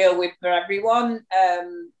have to deal with for everyone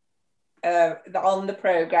on the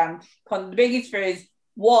programme. The biggest fear is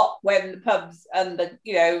when the pubs and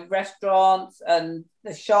the restaurants and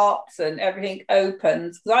the shops and everything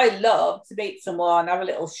opens. Because I love to meet someone, have a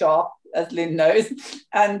little shop, as Lynn knows,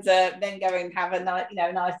 and then go and have a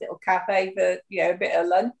nice little cafe for a bit of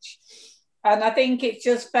lunch. And I think it's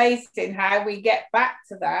just facing how we get back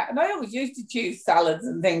to that. And I always used to choose salads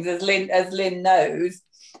and things, as Lynn knows,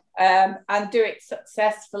 and do it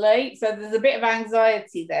successfully. So there's a bit of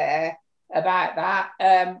anxiety there about that.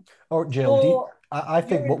 Jill, I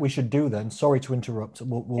think what we should do then, sorry to interrupt,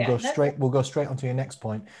 we'll go straight onto your next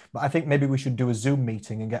point, but I think maybe we should do a Zoom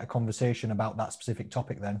meeting and get a conversation about that specific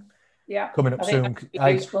topic then. Yeah. Coming up soon.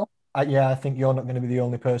 Useful. I think you're not going to be the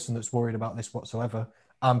only person that's worried about this whatsoever.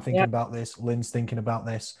 I'm thinking about this, Lynn's thinking about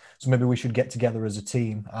this. So maybe we should get together as a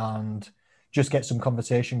team and just get some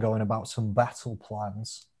conversation going about some battle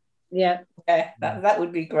plans. Yeah. Yeah, that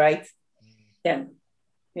would be great. Yeah.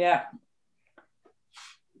 Yeah.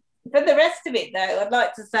 For the rest of it, though, I'd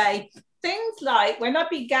like to say things like when I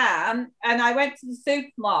began and I went to the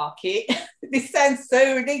supermarket, this sounds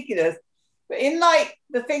so ridiculous, but in like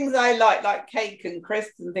the things I like cake and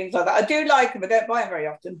crisps and things like that, I do like them. I don't buy them very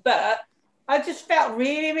often, but I just felt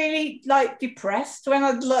really, really like depressed when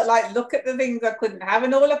I look at the things I couldn't have,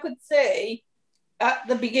 and all I could see at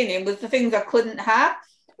the beginning was the things I couldn't have.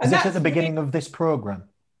 Is it at the beginning of this program?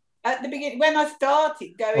 At the beginning, when I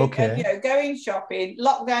started going, going shopping,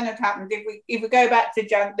 lockdown had happened. If we go back to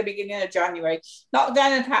the beginning of January,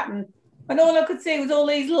 lockdown had happened, and all I could see was all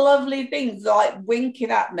these lovely things like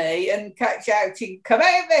winking at me and shouting, "Come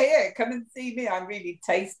over here, come and see me, I'm really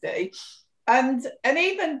tasty," and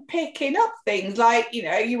even picking up things like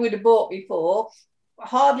you would have bought before. I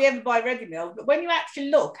hardly ever buy ready meals, but when you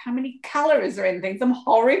actually look how many calories are in things, I'm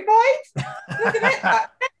horrified. Look at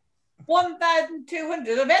that.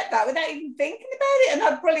 1,200, I bet that without even thinking about it, and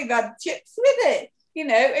I'd probably had chips with it,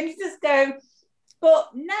 and you just go, but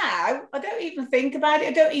now I don't even think about it.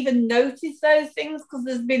 I don't even notice those things because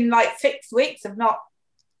there's been like 6 weeks of not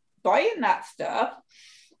buying that stuff,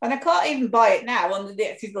 and I can't even buy it now under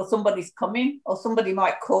the excuse, well, somebody's coming or somebody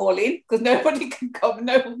might call in, because nobody can come,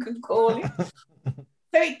 no one can call in.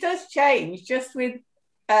 So it does change just with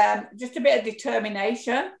just a bit of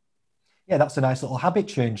determination. Yeah, that's a nice little habit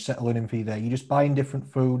change settling in for you there. You're just buying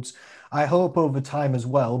different foods. I hope over time as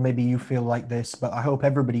well, maybe you feel like this, but I hope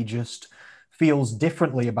everybody just feels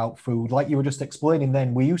differently about food. Like you were just explaining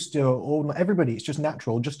then, we used to, everybody, it's just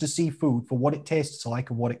natural just to see food for what it tastes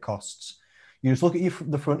like and what it costs. You just look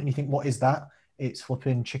at the front and you think, what is that? It's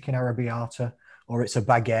flipping chicken arrabbiata, or it's a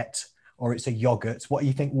baguette, or it's a yogurt. What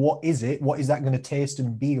you think, what is it? What is that going to taste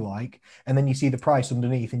and be like? And then you see the price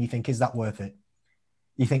underneath and you think, is that worth it?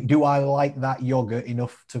 You think, do I like that yogurt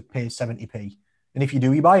enough to pay 70p? And if you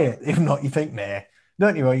do, you buy it. If not, you think, nah.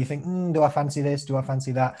 Don't you? Or you think, do I fancy this? Do I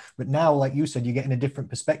fancy that? But now, like you said, you're getting a different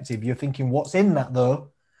perspective. You're thinking, what's in that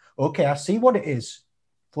though? Okay, I see what it is.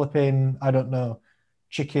 Flipping, I don't know,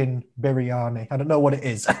 chicken biryani. I don't know what it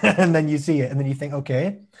is. And then you see it and then you think,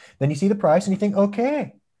 okay. Then you see the price and you think,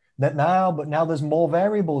 okay. But now there's more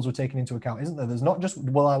variables we're taking into account, isn't there? There's not just,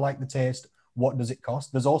 will I like the taste? What does it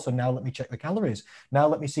cost? There's also, now let me check the calories. Now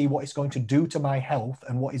let me see what it's going to do to my health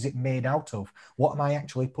and what is it made out of? What am I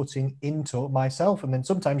actually putting into myself? And then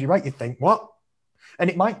sometimes you're right, you think, what? And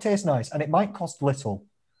it might taste nice and it might cost little,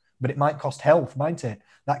 but it might cost health, mightn't it?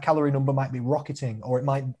 That calorie number might be rocketing, or it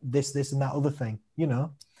might this and that other thing,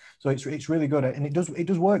 So it's really good, and it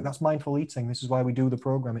does work. That's mindful eating. This is why we do the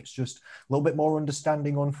program. It's just a little bit more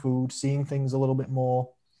understanding on food, seeing things a little bit more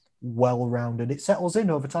well-rounded. It settles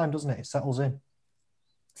in over time, doesn't it? It settles in.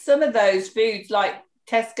 Some of those foods, like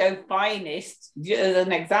Tesco Finest, as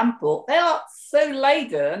an example, they are so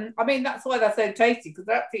laden. I mean, that's why they're so tasty, because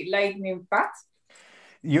they're absolutely laden in fat.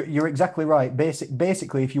 You're exactly right.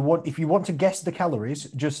 Basically, if you want to guess the calories,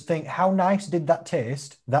 just think, how nice did that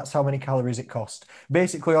taste? That's how many calories it cost.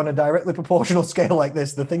 Basically, on a directly proportional scale like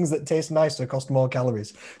this, the things that taste nicer cost more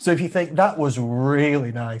calories. So if you think that was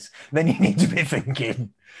really nice, then you need to be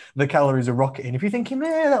thinking the calories are rocketing. If you're thinking,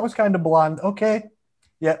 that was kind of bland, okay,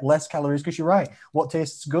 yeah, less calories, because you're right. What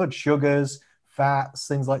tastes good? Sugars, fats,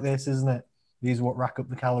 things like this, isn't it? These are what rack up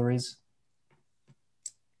the calories.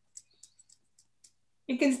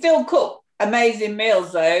 You can still cook amazing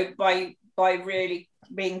meals though by really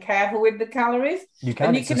being careful with the calories. You can.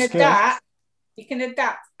 And you can adapt. You can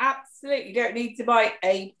adapt. Absolutely. You don't need to buy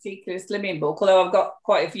a particular slimming book, although I've got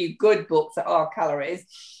quite a few good books that are calories.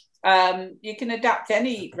 You can adapt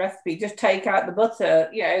any recipe. Just take out the butter,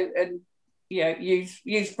 and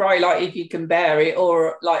use fry light if you can bear it,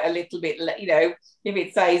 or like a little bit, if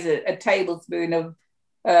it says a tablespoon of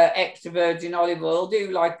extra virgin olive oil,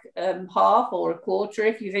 do like half or a quarter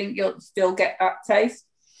if you think you'll still get that taste.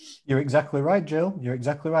 You're exactly right, Jill. You're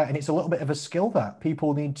exactly right. And it's a little bit of a skill that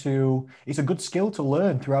people need to, it's a good skill to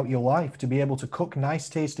learn throughout your life, to be able to cook nice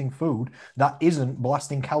tasting food that isn't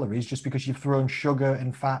blasting calories just because you've thrown sugar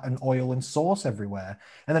and fat and oil and sauce everywhere.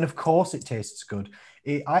 And then of course it tastes good.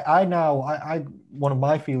 One of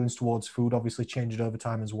my feelings towards food obviously changed over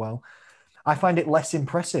time as well. I find it less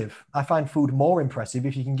impressive. I find food more impressive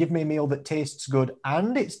if you can give me a meal that tastes good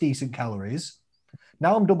and it's decent calories,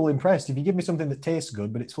 Now I'm double impressed. If you give me something that tastes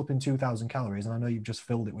good, but it's flipping 2,000 calories, and I know you've just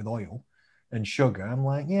filled it with oil and sugar, I'm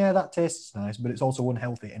like, yeah, that tastes nice, but it's also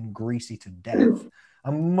unhealthy and greasy to death.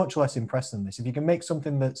 I'm much less impressed than this. If you can make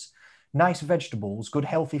something that's nice vegetables, good,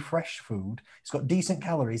 healthy, fresh food, it's got decent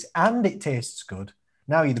calories, and it tastes good,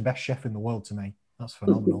 now you're the best chef in the world to me. That's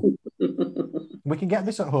phenomenal. We can get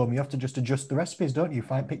this at home. You have to just adjust the recipes, don't you?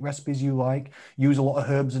 Pick recipes you like, use a lot of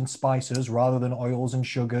herbs and spices rather than oils and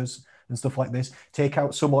sugars and stuff like this. Take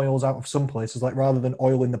out some oils out of some places, like rather than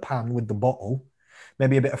oil in the pan with the bottle,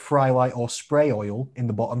 maybe a bit of fry light or spray oil in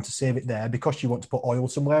the bottom to save it there because you want to put oil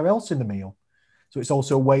somewhere else in the meal. So it's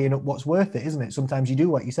also weighing up what's worth it, isn't it? Sometimes you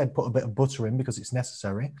do, like you said, put a bit of butter in because it's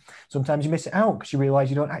necessary. Sometimes you miss it out because you realize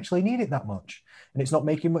you don't actually need it that much and it's not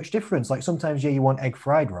making much difference. Like sometimes, yeah, you want egg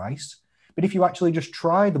fried rice, but if you actually just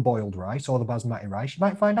try the boiled rice or the basmati rice, you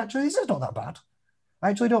might find actually this is not that bad. I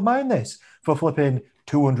actually don't mind this for flipping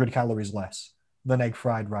 200 calories less than egg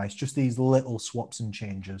fried rice. Just these little swaps and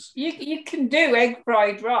changes. You can do egg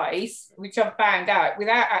fried rice, which I've found out,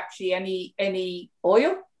 without actually any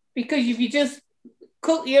oil, because if you just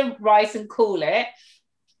cook your rice and cool it,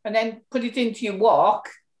 and then put it into your wok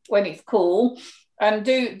when it's cool, and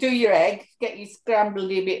do your egg, get you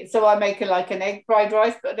scrambled a bit. So I make it like an egg fried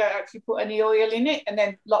rice, but I don't actually put any oil in it, and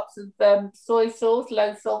then lots of soy sauce,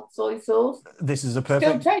 low salt soy sauce. This is a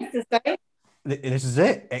perfect. Still tastes the same. This is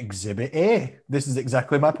it. Exhibit A. This is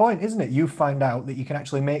exactly my point, isn't it? You find out that you can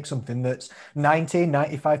actually make something that's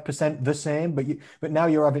 95% the same, but now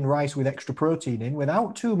you're having rice with extra protein in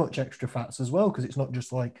without too much extra fats as well, because it's not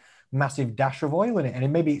just like massive dash of oil in it.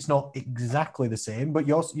 And maybe it's not exactly the same, but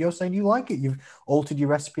you're saying you like it. You've altered your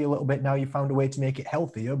recipe a little bit. Now you found a way to make it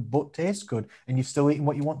healthier, but tastes good, and you're still eating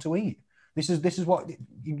what you want to eat. This is what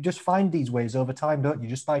you just find these ways over time, don't you?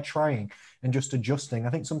 Just by trying and just adjusting. I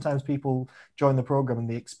think sometimes people join the program and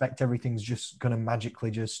they expect everything's just going to magically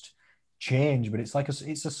just change, but it's like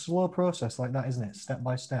it's a slow process like that, isn't it? Step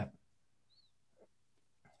by step.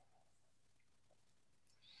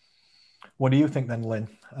 What do you think then, Lynn?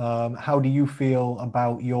 How do you feel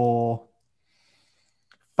about your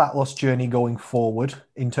fat loss journey going forward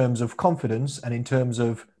in terms of confidence and in terms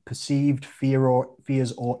of perceived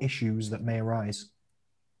fears or issues that may arise?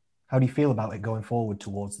 How do you feel about it going forward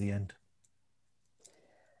towards the end?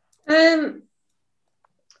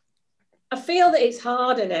 I feel that it's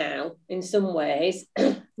harder now in some ways.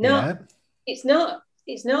 It's not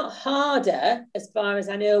harder as far as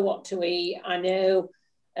I know what to eat. I know,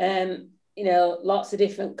 lots of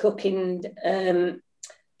different cooking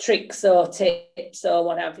tricks or tips or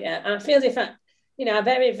what have you. And I feel as if I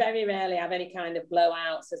very, very rarely have any kind of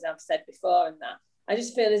blowouts, as I've said before, and that. I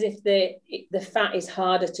just feel as if the fat is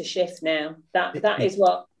harder to shift now. That is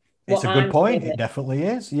what it's a good I'm point. feeling. It definitely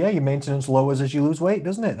is. Yeah, your maintenance lowers as you lose weight,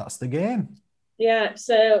 doesn't it? That's the game. Yeah.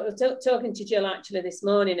 So talking to Jill actually this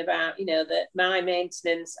morning about, that my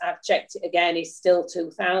maintenance, I've checked it again, is still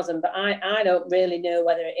 2,000, but I don't really know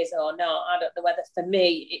whether it is or not. I don't know whether for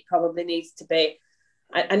me it probably needs to be.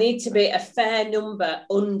 I need to be a fair number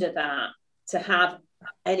under that to have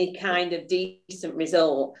any kind of decent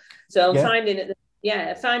result. So I'm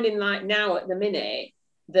finding like now at the minute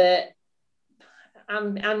that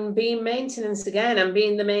I'm being maintenance again. I'm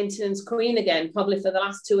being the maintenance queen again, probably for the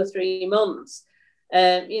last 2 or 3 months.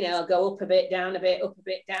 I'll go up a bit, down a bit, up a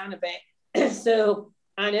bit, down a bit. So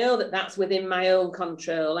I know that that's within my own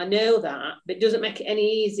control. I know that, but it doesn't make it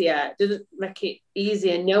any easier. It doesn't make it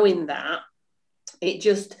easier knowing that. I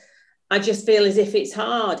just feel as if it's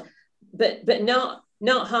hard, but not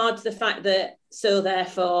hard to the fact that, so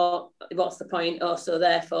therefore, what's the point? Or so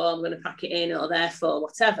therefore, I'm going to pack it in, or therefore,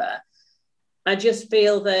 whatever. I just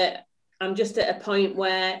feel that I'm just at a point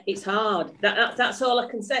where it's hard. That's all I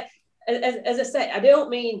can say. As I say, I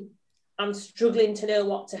don't mean I'm struggling to know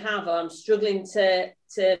what to have, or I'm struggling to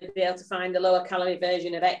be able to find a lower calorie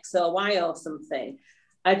version of X or Y or something.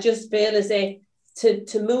 I just feel as if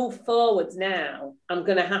to move forwards now, I'm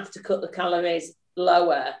going to have to cut the calories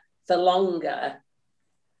lower for longer.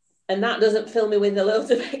 And that doesn't fill me with a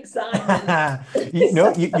load of excitement.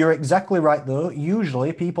 You're exactly right, though.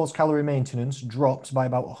 Usually, people's calorie maintenance drops by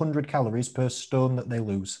about 100 calories per stone that they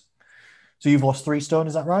lose. So you've lost 3 stone,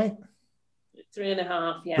 is that right?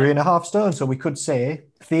 3.5, yeah. 3.5 stone. So we could say,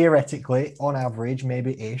 theoretically, on average,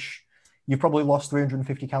 maybe-ish, you've probably lost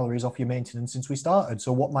 350 calories off your maintenance since we started.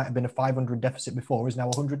 So what might have been a 500 deficit before is now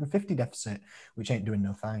a 150 deficit, which ain't doing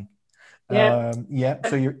no fine. Yeah.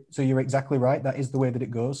 So you're exactly right. That is the way that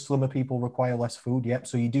it goes. Slimmer people require less food. Yep.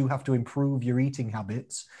 So you do have to improve your eating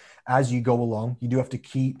habits as you go along. You do have to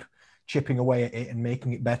keep chipping away at it and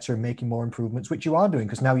making it better and making more improvements, which you are doing,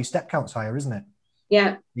 because now your step count's higher, isn't it?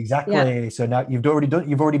 Yeah. Exactly. Yeah. So now you've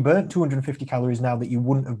already burnt 250 calories now that you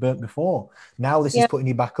wouldn't have burnt before. Now this is Yeah. putting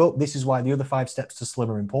you back up. This is why the other 5 steps to slim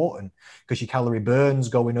are important, because your calorie burns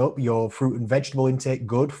going up, your fruit and vegetable intake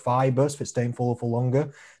good, fibers for staying full for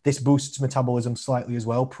longer. This boosts metabolism slightly as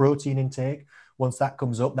well. Protein intake, once that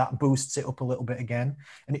comes up, that boosts it up a little bit again,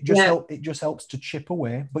 and Yeah. it just helps to chip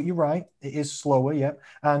away. But you're right, it is slower, yeah.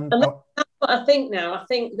 And And that's what I think now. I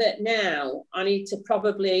think that now I need to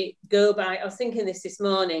probably go back. I was thinking this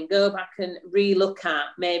morning, go back and relook at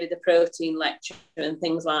maybe the protein lecture and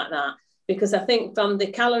things like that. Because I think from the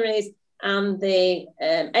calories and the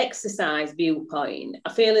exercise viewpoint,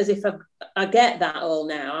 I feel as if I get that all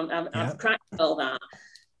now. I've cracked all that.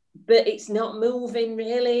 But it's not moving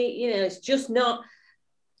really. You know, it's just not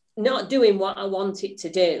doing what I want it to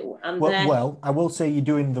do. And well, I will say you're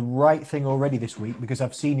doing the right thing already this week, because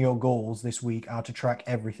I've seen your goals this week are to track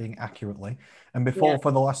everything accurately. And before,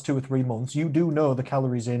 for the last 2 or 3 months, you do know the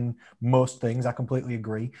calories in most things. I completely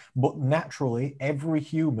agree. But naturally, every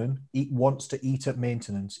human wants to eat at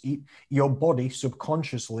maintenance. Your body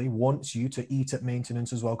subconsciously wants you to eat at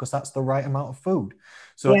maintenance as well, because that's the right amount of food.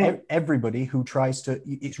 So everybody who tries to,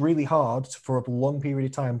 it's really hard for a long period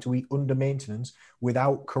of time to eat under maintenance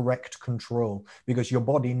without correct control, because your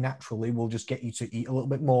body naturally will just get you to eat a little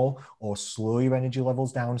bit more or slow your energy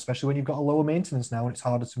levels down, especially when you've got a lower maintenance now and it's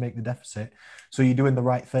harder to make the deficit. So you're doing the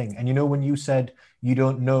right thing. And you know, when you said you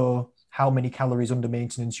don't know how many calories under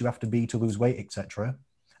maintenance you have to be to lose weight, etc.,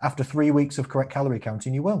 after 3 weeks of correct calorie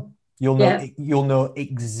counting, you will. You'll know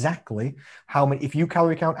exactly how many. If you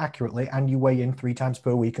calorie count accurately and you weigh in 3 times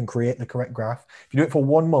per week and create the correct graph, if you do it for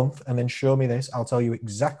 1 month and then show me this, I'll tell you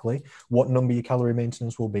exactly what number your calorie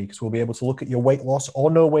maintenance will be, because we'll be able to look at your weight loss or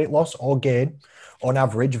no weight loss or gain on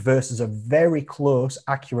average versus a very close,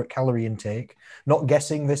 accurate calorie intake. Not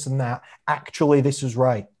guessing this and that. Actually, this is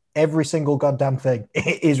right. Every single goddamn thing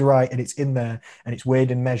is right, and it's in there and it's weighed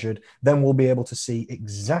and measured. Then we'll be able to see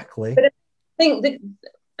exactly. But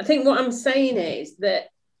I think what I'm saying is that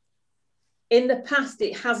in the past,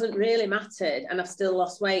 it hasn't really mattered and I've still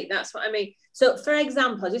lost weight. That's what I mean. So, for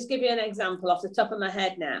example, I'll just give you an example off the top of my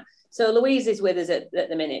head now. So, Louise is with us at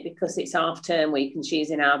the minute because it's half term week and she's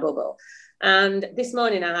in our bubble. And this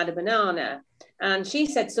morning I had a banana and she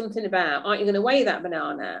said something about, aren't you going to weigh that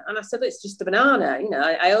banana? And I said, it's just a banana. You know,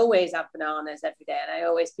 I always have bananas every day and I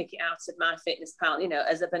always pick it out of MyFitnessPal, you know,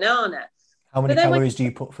 as a banana. How many calories do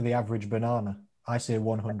you put for the average banana? I say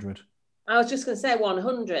 100. I was just going to say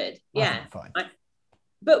 100. Yeah. Fine.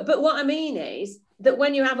 But what I mean is that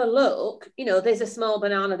when you have a look, you know, there's a small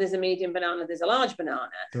banana, there's a medium banana, there's a large banana.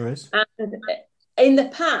 There is. And in the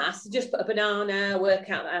past, just put a banana, work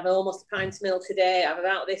out that I have almost a pint of milk today, I have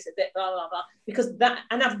about this, a bit, blah, blah, blah. Because that,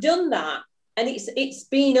 and I've done that. And it's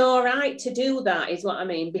been all right to do that, is what I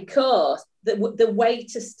mean, because the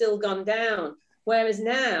weight has still gone down. Whereas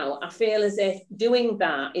now I feel as if doing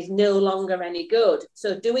that is no longer any good.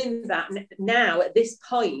 So doing that now at this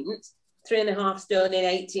point, 3.5 stone in,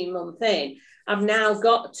 18 months in, I've now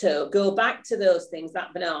got to go back to those things,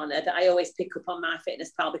 that banana that I always pick up on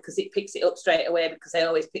MyFitnessPal because it picks it up straight away because I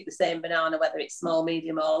always pick the same banana, whether it's small,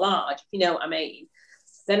 medium or large, if you know what I mean.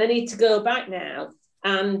 Then I need to go back now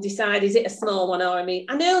and decide, is it a small one or I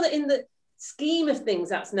know that in the scheme of things,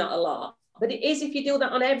 that's not a lot. But it is if you do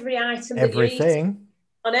that on every item that you're eating.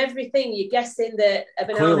 On everything, you're guessing that a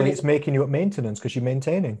banana. Clearly, it's making you at maintenance because you're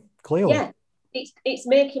maintaining. Clearly. Yeah, it's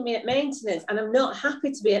making me at maintenance. And I'm not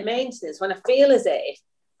happy to be at maintenance when I feel as if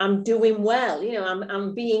I'm doing well. You know,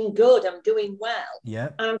 I'm being good. I'm doing well. Yeah.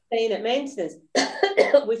 I'm staying at maintenance,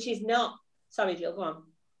 which is not. Sorry, Jill, go on.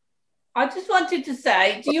 I just wanted to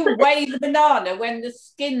say, do you weigh the banana when the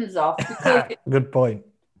skin's off? Because good point.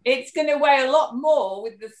 It's going to weigh a lot more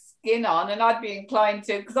with the skin on, and I'd be inclined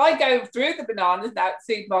to, because I go through the bananas now at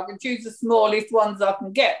the supermarket and choose the smallest ones I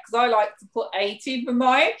can get, because I like to put 80 for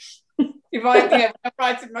mine if I'm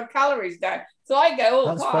writing my calories down. So I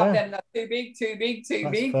go, then that's too big.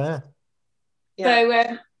 That's fair. Yeah.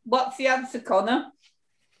 So what's the answer, Connor?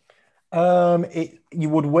 You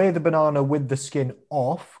would weigh the banana with the skin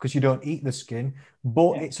off because you don't eat the skin,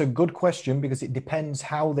 but it's a good question because it depends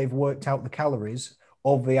how they've worked out the calories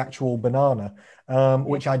of the actual banana,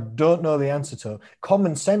 which I don't know the answer to.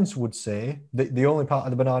 Common sense would say that the only part of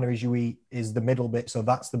the banana is you eat is the middle bit, so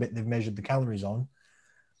that's the bit they've measured the calories on.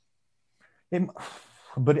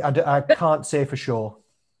 But I can't say for sure.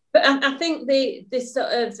 But I think this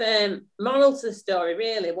sort of moral to the story,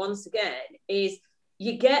 really, once again, is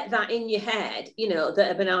you get that in your head, you know, that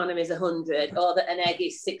a banana is 100 or that an egg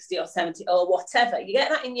is 60 or 70 or whatever. You get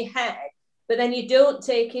that in your head, but then you don't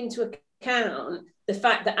take into account the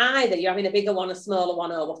fact that either you're having a bigger one, a smaller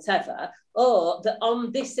one, or whatever, or that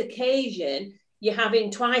on this occasion you're having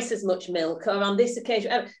twice as much milk, or on this occasion,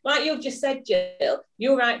 like you've just said, Jill,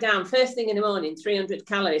 you write down first thing in the morning 300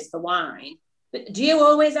 calories for wine. But do you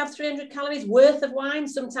always have 300 calories worth of wine?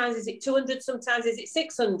 Sometimes is it 200, sometimes is it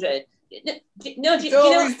 600? No, do you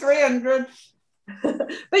know? 300.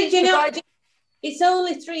 But you know, it's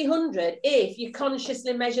only 300 if you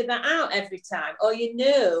consciously measure that out every time, or you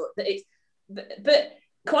know that it's. But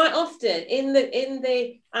quite often in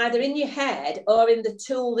the either in your head or in the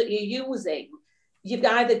tool that you're using, you've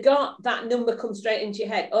either got that number come straight into your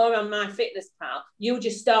head, or on MyFitnessPal, you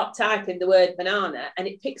just start typing the word banana and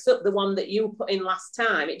it picks up the one that you put in last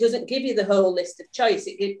time. It doesn't give you the whole list of choice.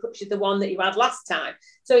 It puts you the one that you had last time.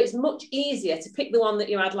 So it's much easier to pick the one that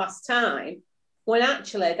you had last time when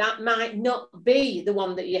actually that might not be the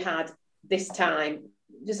one that you had this time.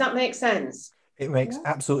 Does that make sense? It makes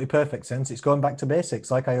absolutely perfect sense. It's going back to basics.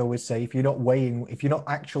 Like I always say, if you're not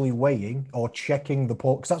actually weighing or checking the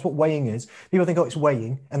portion, because that's what weighing is. People think, oh, it's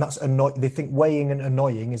weighing, and that's annoying. They think weighing and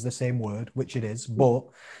annoying is the same word, which it is, but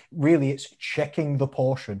really it's checking the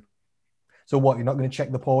portion. So what, you're not going to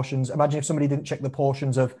check the portions? Imagine if somebody didn't check the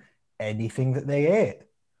portions of anything that they ate.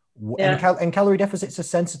 Yeah. And calorie deficits are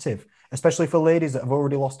sensitive, especially for ladies that have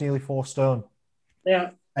already lost nearly 4 stone.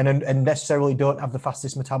 Yeah. And necessarily don't have the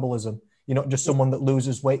fastest metabolism. You're not just someone that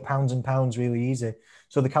loses weight pounds and pounds really easy.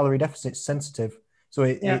 So the calorie deficit's sensitive. So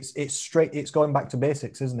it's straight. It's going back to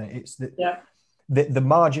basics, isn't it? It's the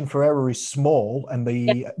margin for error is small, and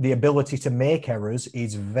the ability to make errors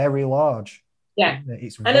is very large. Yeah,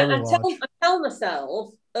 it's very large. I tell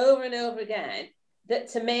myself over and over again that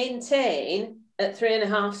to maintain at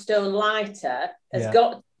 3.5 stone lighter has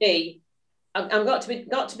got to be. I've got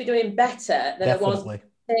to be doing better than definitely. I was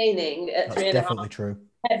maintaining at 3.5. Definitely true.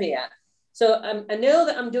 Heavier. So I know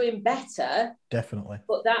that I'm doing better. Definitely.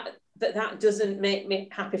 But that doesn't make me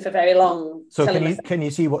happy for very long. So can you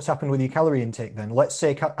see what's happened with your calorie intake then? Let's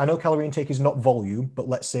say, I know calorie intake is not volume, but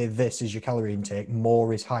let's say this is your calorie intake,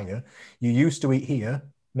 more is higher. You used to eat here,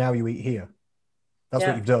 now you eat here. That's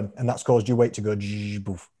what you've done. And that's caused your weight to go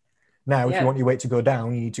boof. Now, if you want your weight to go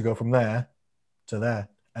down, you need to go from there to there.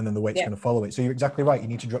 And then the weight's going to follow it. So you're exactly right. You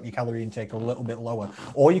need to drop your calorie intake a little bit lower.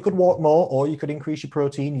 Or you could walk more, or you could increase your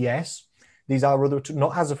protein. Yes, these are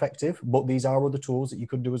not as effective, but these are other tools that you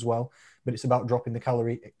could do as well. But it's about dropping the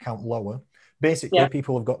calorie count lower. Basically,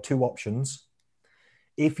 people have got 2 options.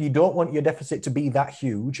 If you don't want your deficit to be that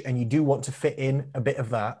huge, and you do want to fit in a bit of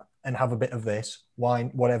that and have a bit of this, wine,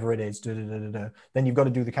 whatever it is, then you've got to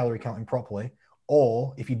do the calorie counting properly.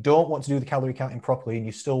 Or if you don't want to do the calorie counting properly and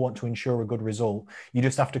you still want to ensure a good result, you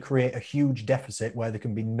just have to create a huge deficit where there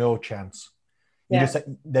can be no chance. You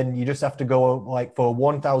just have to go like for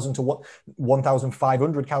 1,000 to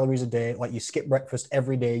 1,500 calories a day. Like you skip breakfast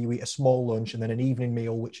every day, you eat a small lunch and then an evening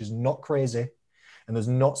meal, which is not crazy. And there's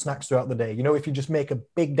not snacks throughout the day. You know, if you just make a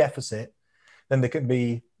big deficit, then there can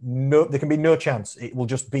be no chance. It will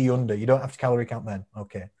just be under. You don't have to calorie count then.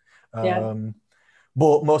 Okay.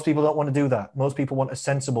 But most people don't want to do that. Most people want a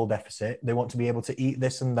sensible deficit. They want to be able to eat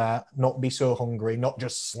this and that, not be so hungry, not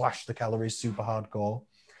just slash the calories super hardcore.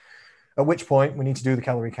 At which point we need to do the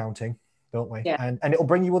calorie counting, don't we? Yeah. And it'll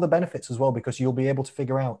bring you other benefits as well, because you'll be able to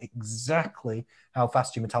figure out exactly how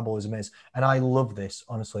fast your metabolism is. And I love this,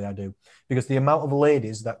 honestly, I do. Because the amount of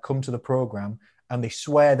ladies that come to the program and they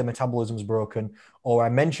swear the metabolism's broken, or I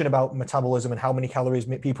mention about metabolism and how many calories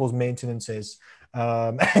people's maintenance is,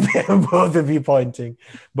 both of you pointing.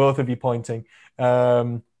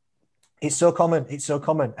 It's so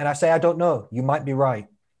common. And I say, I don't know, you might be right,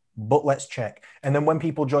 but let's check. And then when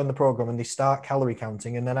people join the program and they start calorie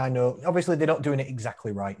counting, and then I know, obviously they're not doing it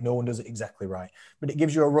exactly right. No one does it exactly right, but it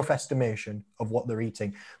gives you a rough estimation of what they're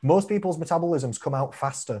eating. Most people's metabolisms come out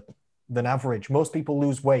faster than average. Most people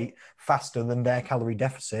lose weight faster than their calorie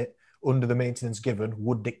deficit under the maintenance given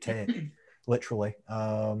would dictate, literally.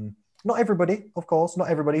 Not everybody, of course, not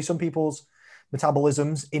everybody. Some people's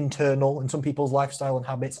metabolisms, internal, and some people's lifestyle and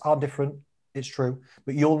habits are different. It's true,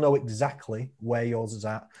 but you'll know exactly where yours is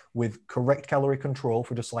at with correct calorie control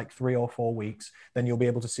for just like 3 or 4 weeks. Then you'll be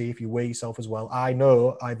able to see if you weigh yourself as well. I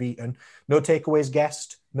know I've eaten, no takeaways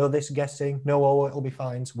guessed, no this guessing, no, oh, it'll be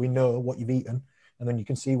fine. So we know what you've eaten, and then you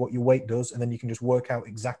can see what your weight does, and then you can just work out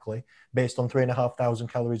exactly based on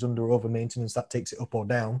 3,500 calories under or over maintenance. That takes it up or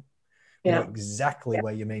down. You know exactly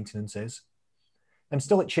where your maintenance is. And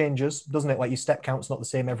still it changes, doesn't it? Like your step count's not the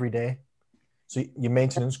same every day. So your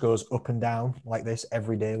maintenance goes up and down like this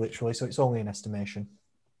every day, literally. So it's only an estimation.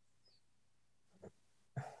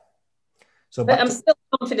 So but I'm still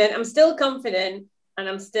confident, and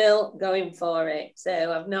I'm still going for it.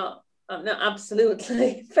 So I'm not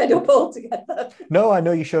absolutely fed up altogether. No, I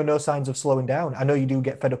know you show no signs of slowing down. I know you do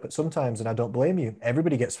get fed up at sometimes, and I don't blame you.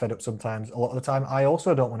 Everybody gets fed up sometimes. A lot of the time, I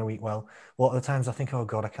also don't want to eat well. A lot of the times, I think, oh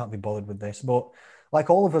God, I can't be bothered with this. But like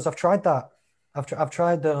all of us, I've tried that. I've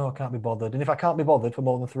tried the, oh, I can't be bothered. And if I can't be bothered for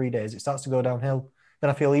more than 3 days, it starts to go downhill. Then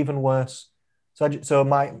I feel even worse. So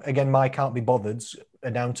my can't be bothered's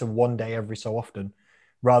are down to 1 day every so often,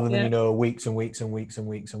 rather than, weeks and weeks and weeks and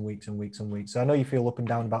weeks and weeks and weeks and weeks. So I know you feel up and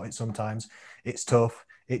down about it sometimes. It's tough.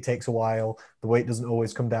 It takes a while. The weight doesn't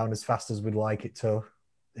always come down as fast as we'd like it to.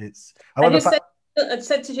 I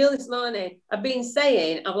said to Jill this morning, I've been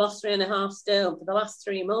saying I've lost 3.5 stone for the last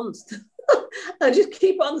 3 months. I just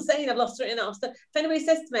keep on saying I've lost 3.5 stone. If anybody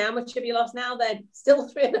says to me, how much have you lost now then? Still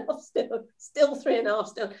 3.5 stone. Still 3.5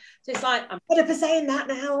 stone. So it's like, I'm better for saying that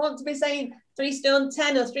now. I want to be saying 3 stone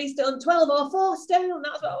 10 or 3 stone 12 or 4 stone.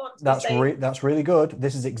 That's what I want to be saying. That's really good.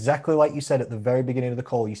 This is exactly like you said at the very beginning of the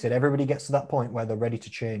call. You said everybody gets to that point where they're ready to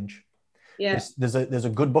change. Yeah. There's a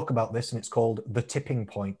good book about this, and it's called The Tipping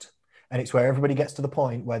Point. And it's where everybody gets to the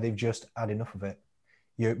point where they've just had enough of it.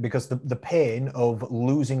 Because the pain of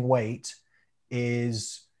losing weight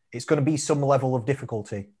it's going to be some level of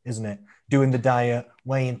difficulty, isn't it? Doing the diet,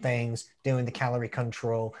 weighing things, doing the calorie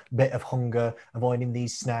control, bit of hunger, avoiding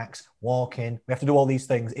these snacks, walking. We have to do all these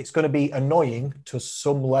things. It's going to be annoying to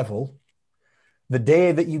some level. The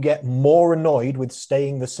day that you get more annoyed with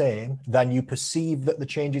staying the same than you perceive that the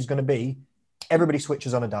change is going to be, everybody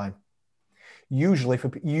switches on a dime. Usually for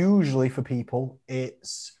people,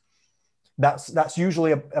 that's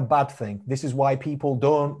usually a bad thing. This is why people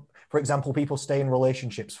don't. For example, people stay in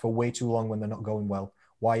relationships for way too long when they're not going well.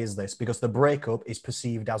 Why is this? Because the breakup is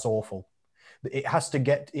perceived as awful. It has to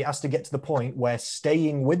get to the point where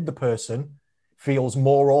staying with the person feels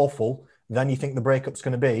more awful than you think the breakup's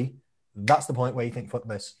going to be. That's the point where you think, fuck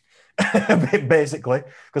this, basically,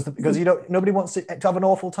 because nobody wants to have an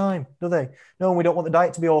awful time, do they? No, we don't want the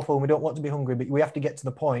diet to be awful, and we don't want to be hungry, but we have to get to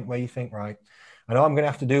the point where you think, right, I know I'm going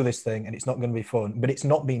to have to do this thing, and it's not going to be fun, but it's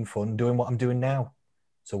not been fun doing what I'm doing now.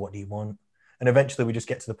 So what do you want? And eventually we just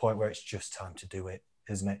get to the point where it's just time to do it,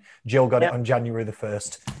 isn't it? Jill got it on January the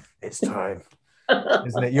 1st. It's time,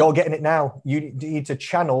 isn't it? You're getting it now. You need to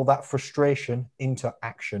channel that frustration into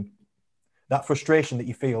action. That frustration that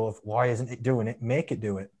you feel of why isn't it doing it? Make it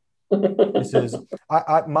do it. This is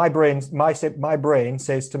my brain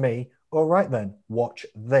says to me, all right then, watch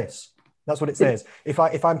this. That's what it says. If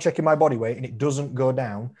I'm checking my body weight and it doesn't go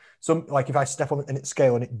down, if I step on its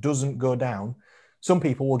scale and it doesn't go down, some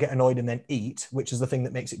people will get annoyed and then eat, which is the thing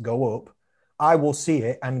that makes it go up. I will see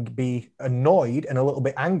it and be annoyed and a little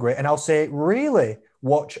bit angry. And I'll say, really?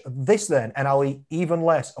 Watch this then. And I'll eat even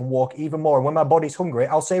less and walk even more. And when my body's hungry,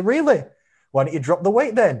 I'll say, really? Why don't you drop the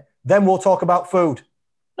weight then? Then we'll talk about food.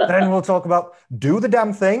 Then we'll talk about do the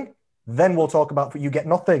damn thing. Then we'll talk about you get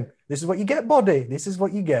nothing. This is what you get, body. This is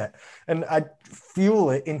what you get. And I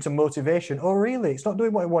fuel it into motivation. Oh, really? It's not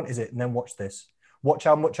doing what I want, is it? And then watch this. Watch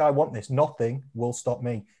how much I want this. Nothing will stop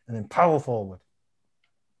me. And then power forward.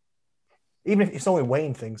 Even if it's only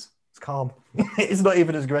weighing things, it's calm. It's not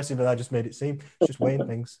even as aggressive as I just made it seem. It's just weighing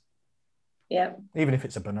things. Yeah. Even if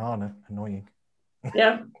it's a banana, annoying.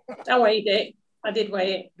 Yeah. I weighed it. I did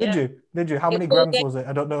weigh it. Did you? How many grams was it?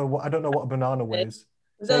 I don't know what a banana weighs.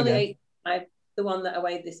 It was only 85. The one that I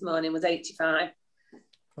weighed this morning was 85.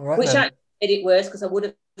 All right. Which actually made it worse because I would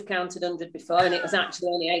have counted 100 before and it was actually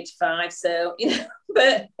only 85. So,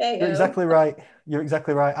 but hey, You're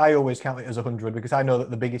exactly right. I always count it as 100 because I know that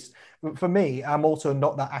the biggest, for me, I'm also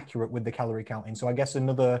not that accurate with the calorie counting. So I guess I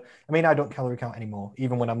don't calorie count anymore.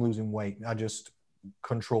 Even when I'm losing weight, I just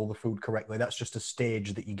control the food correctly. That's just a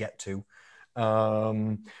stage that you get to.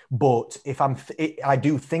 But if I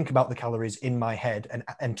do think about the calories in my head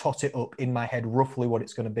and tot it up in my head roughly what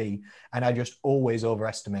it's going to be, and I just always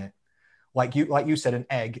overestimate. Like you said, an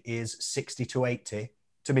egg is 60 to 80.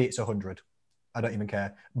 To me, it's 100. I don't even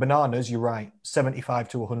care. Bananas, you're right, 75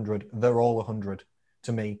 to 100. They're all 100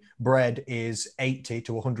 to me. Bread is 80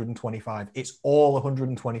 to 125. It's all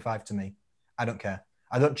 125 to me. I don't care.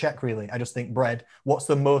 I don't check really. I just think bread, what's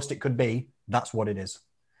the most it could be? That's what it is.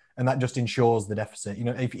 And that just ensures the deficit.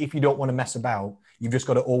 If you don't want to mess about, you've just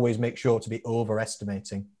got to always make sure to be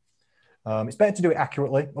overestimating. It's better to do it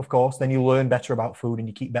accurately, of course. Then you learn better about food and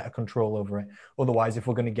you keep better control over it. Otherwise, if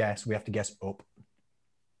we're going to guess, we have to guess up.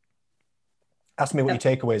 Ask me what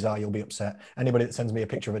your takeaways are, you'll be upset. Anybody that sends me a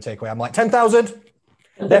picture of a takeaway, I'm like, 10,000.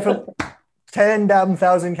 Definitely 10 damn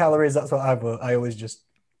thousand calories. That's what I always just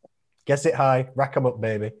guess it high, rack them up,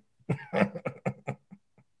 baby.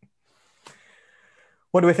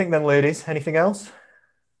 What do we think then, ladies? Anything else?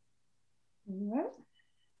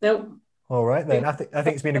 No. All right then. I think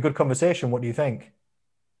it's been a good conversation. What do you think?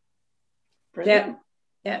 Brilliant.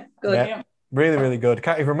 Yeah, good. Yeah. Really, really good.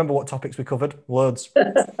 Can't even remember what topics we covered. Loads.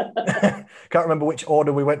 Can't remember which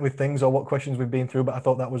order we went with things or what questions we've been through, but I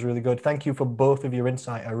thought that was really good. Thank you for both of your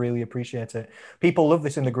insight. I really appreciate it. People love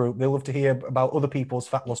this in the group. They love to hear about other people's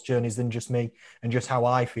fat loss journeys than just me and just how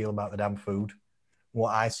I feel about the damn food,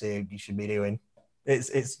 what I say you should be doing.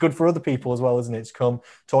 It's good for other people as well, isn't it? To come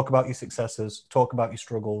talk about your successes, talk about your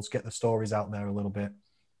struggles, get the stories out there a little bit.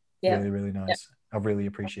 Yeah. Really, really nice. Yeah. I've really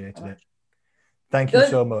appreciated it. Thank you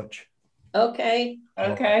so much. Okay.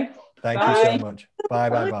 Okay. Thank you so much.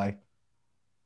 Bye.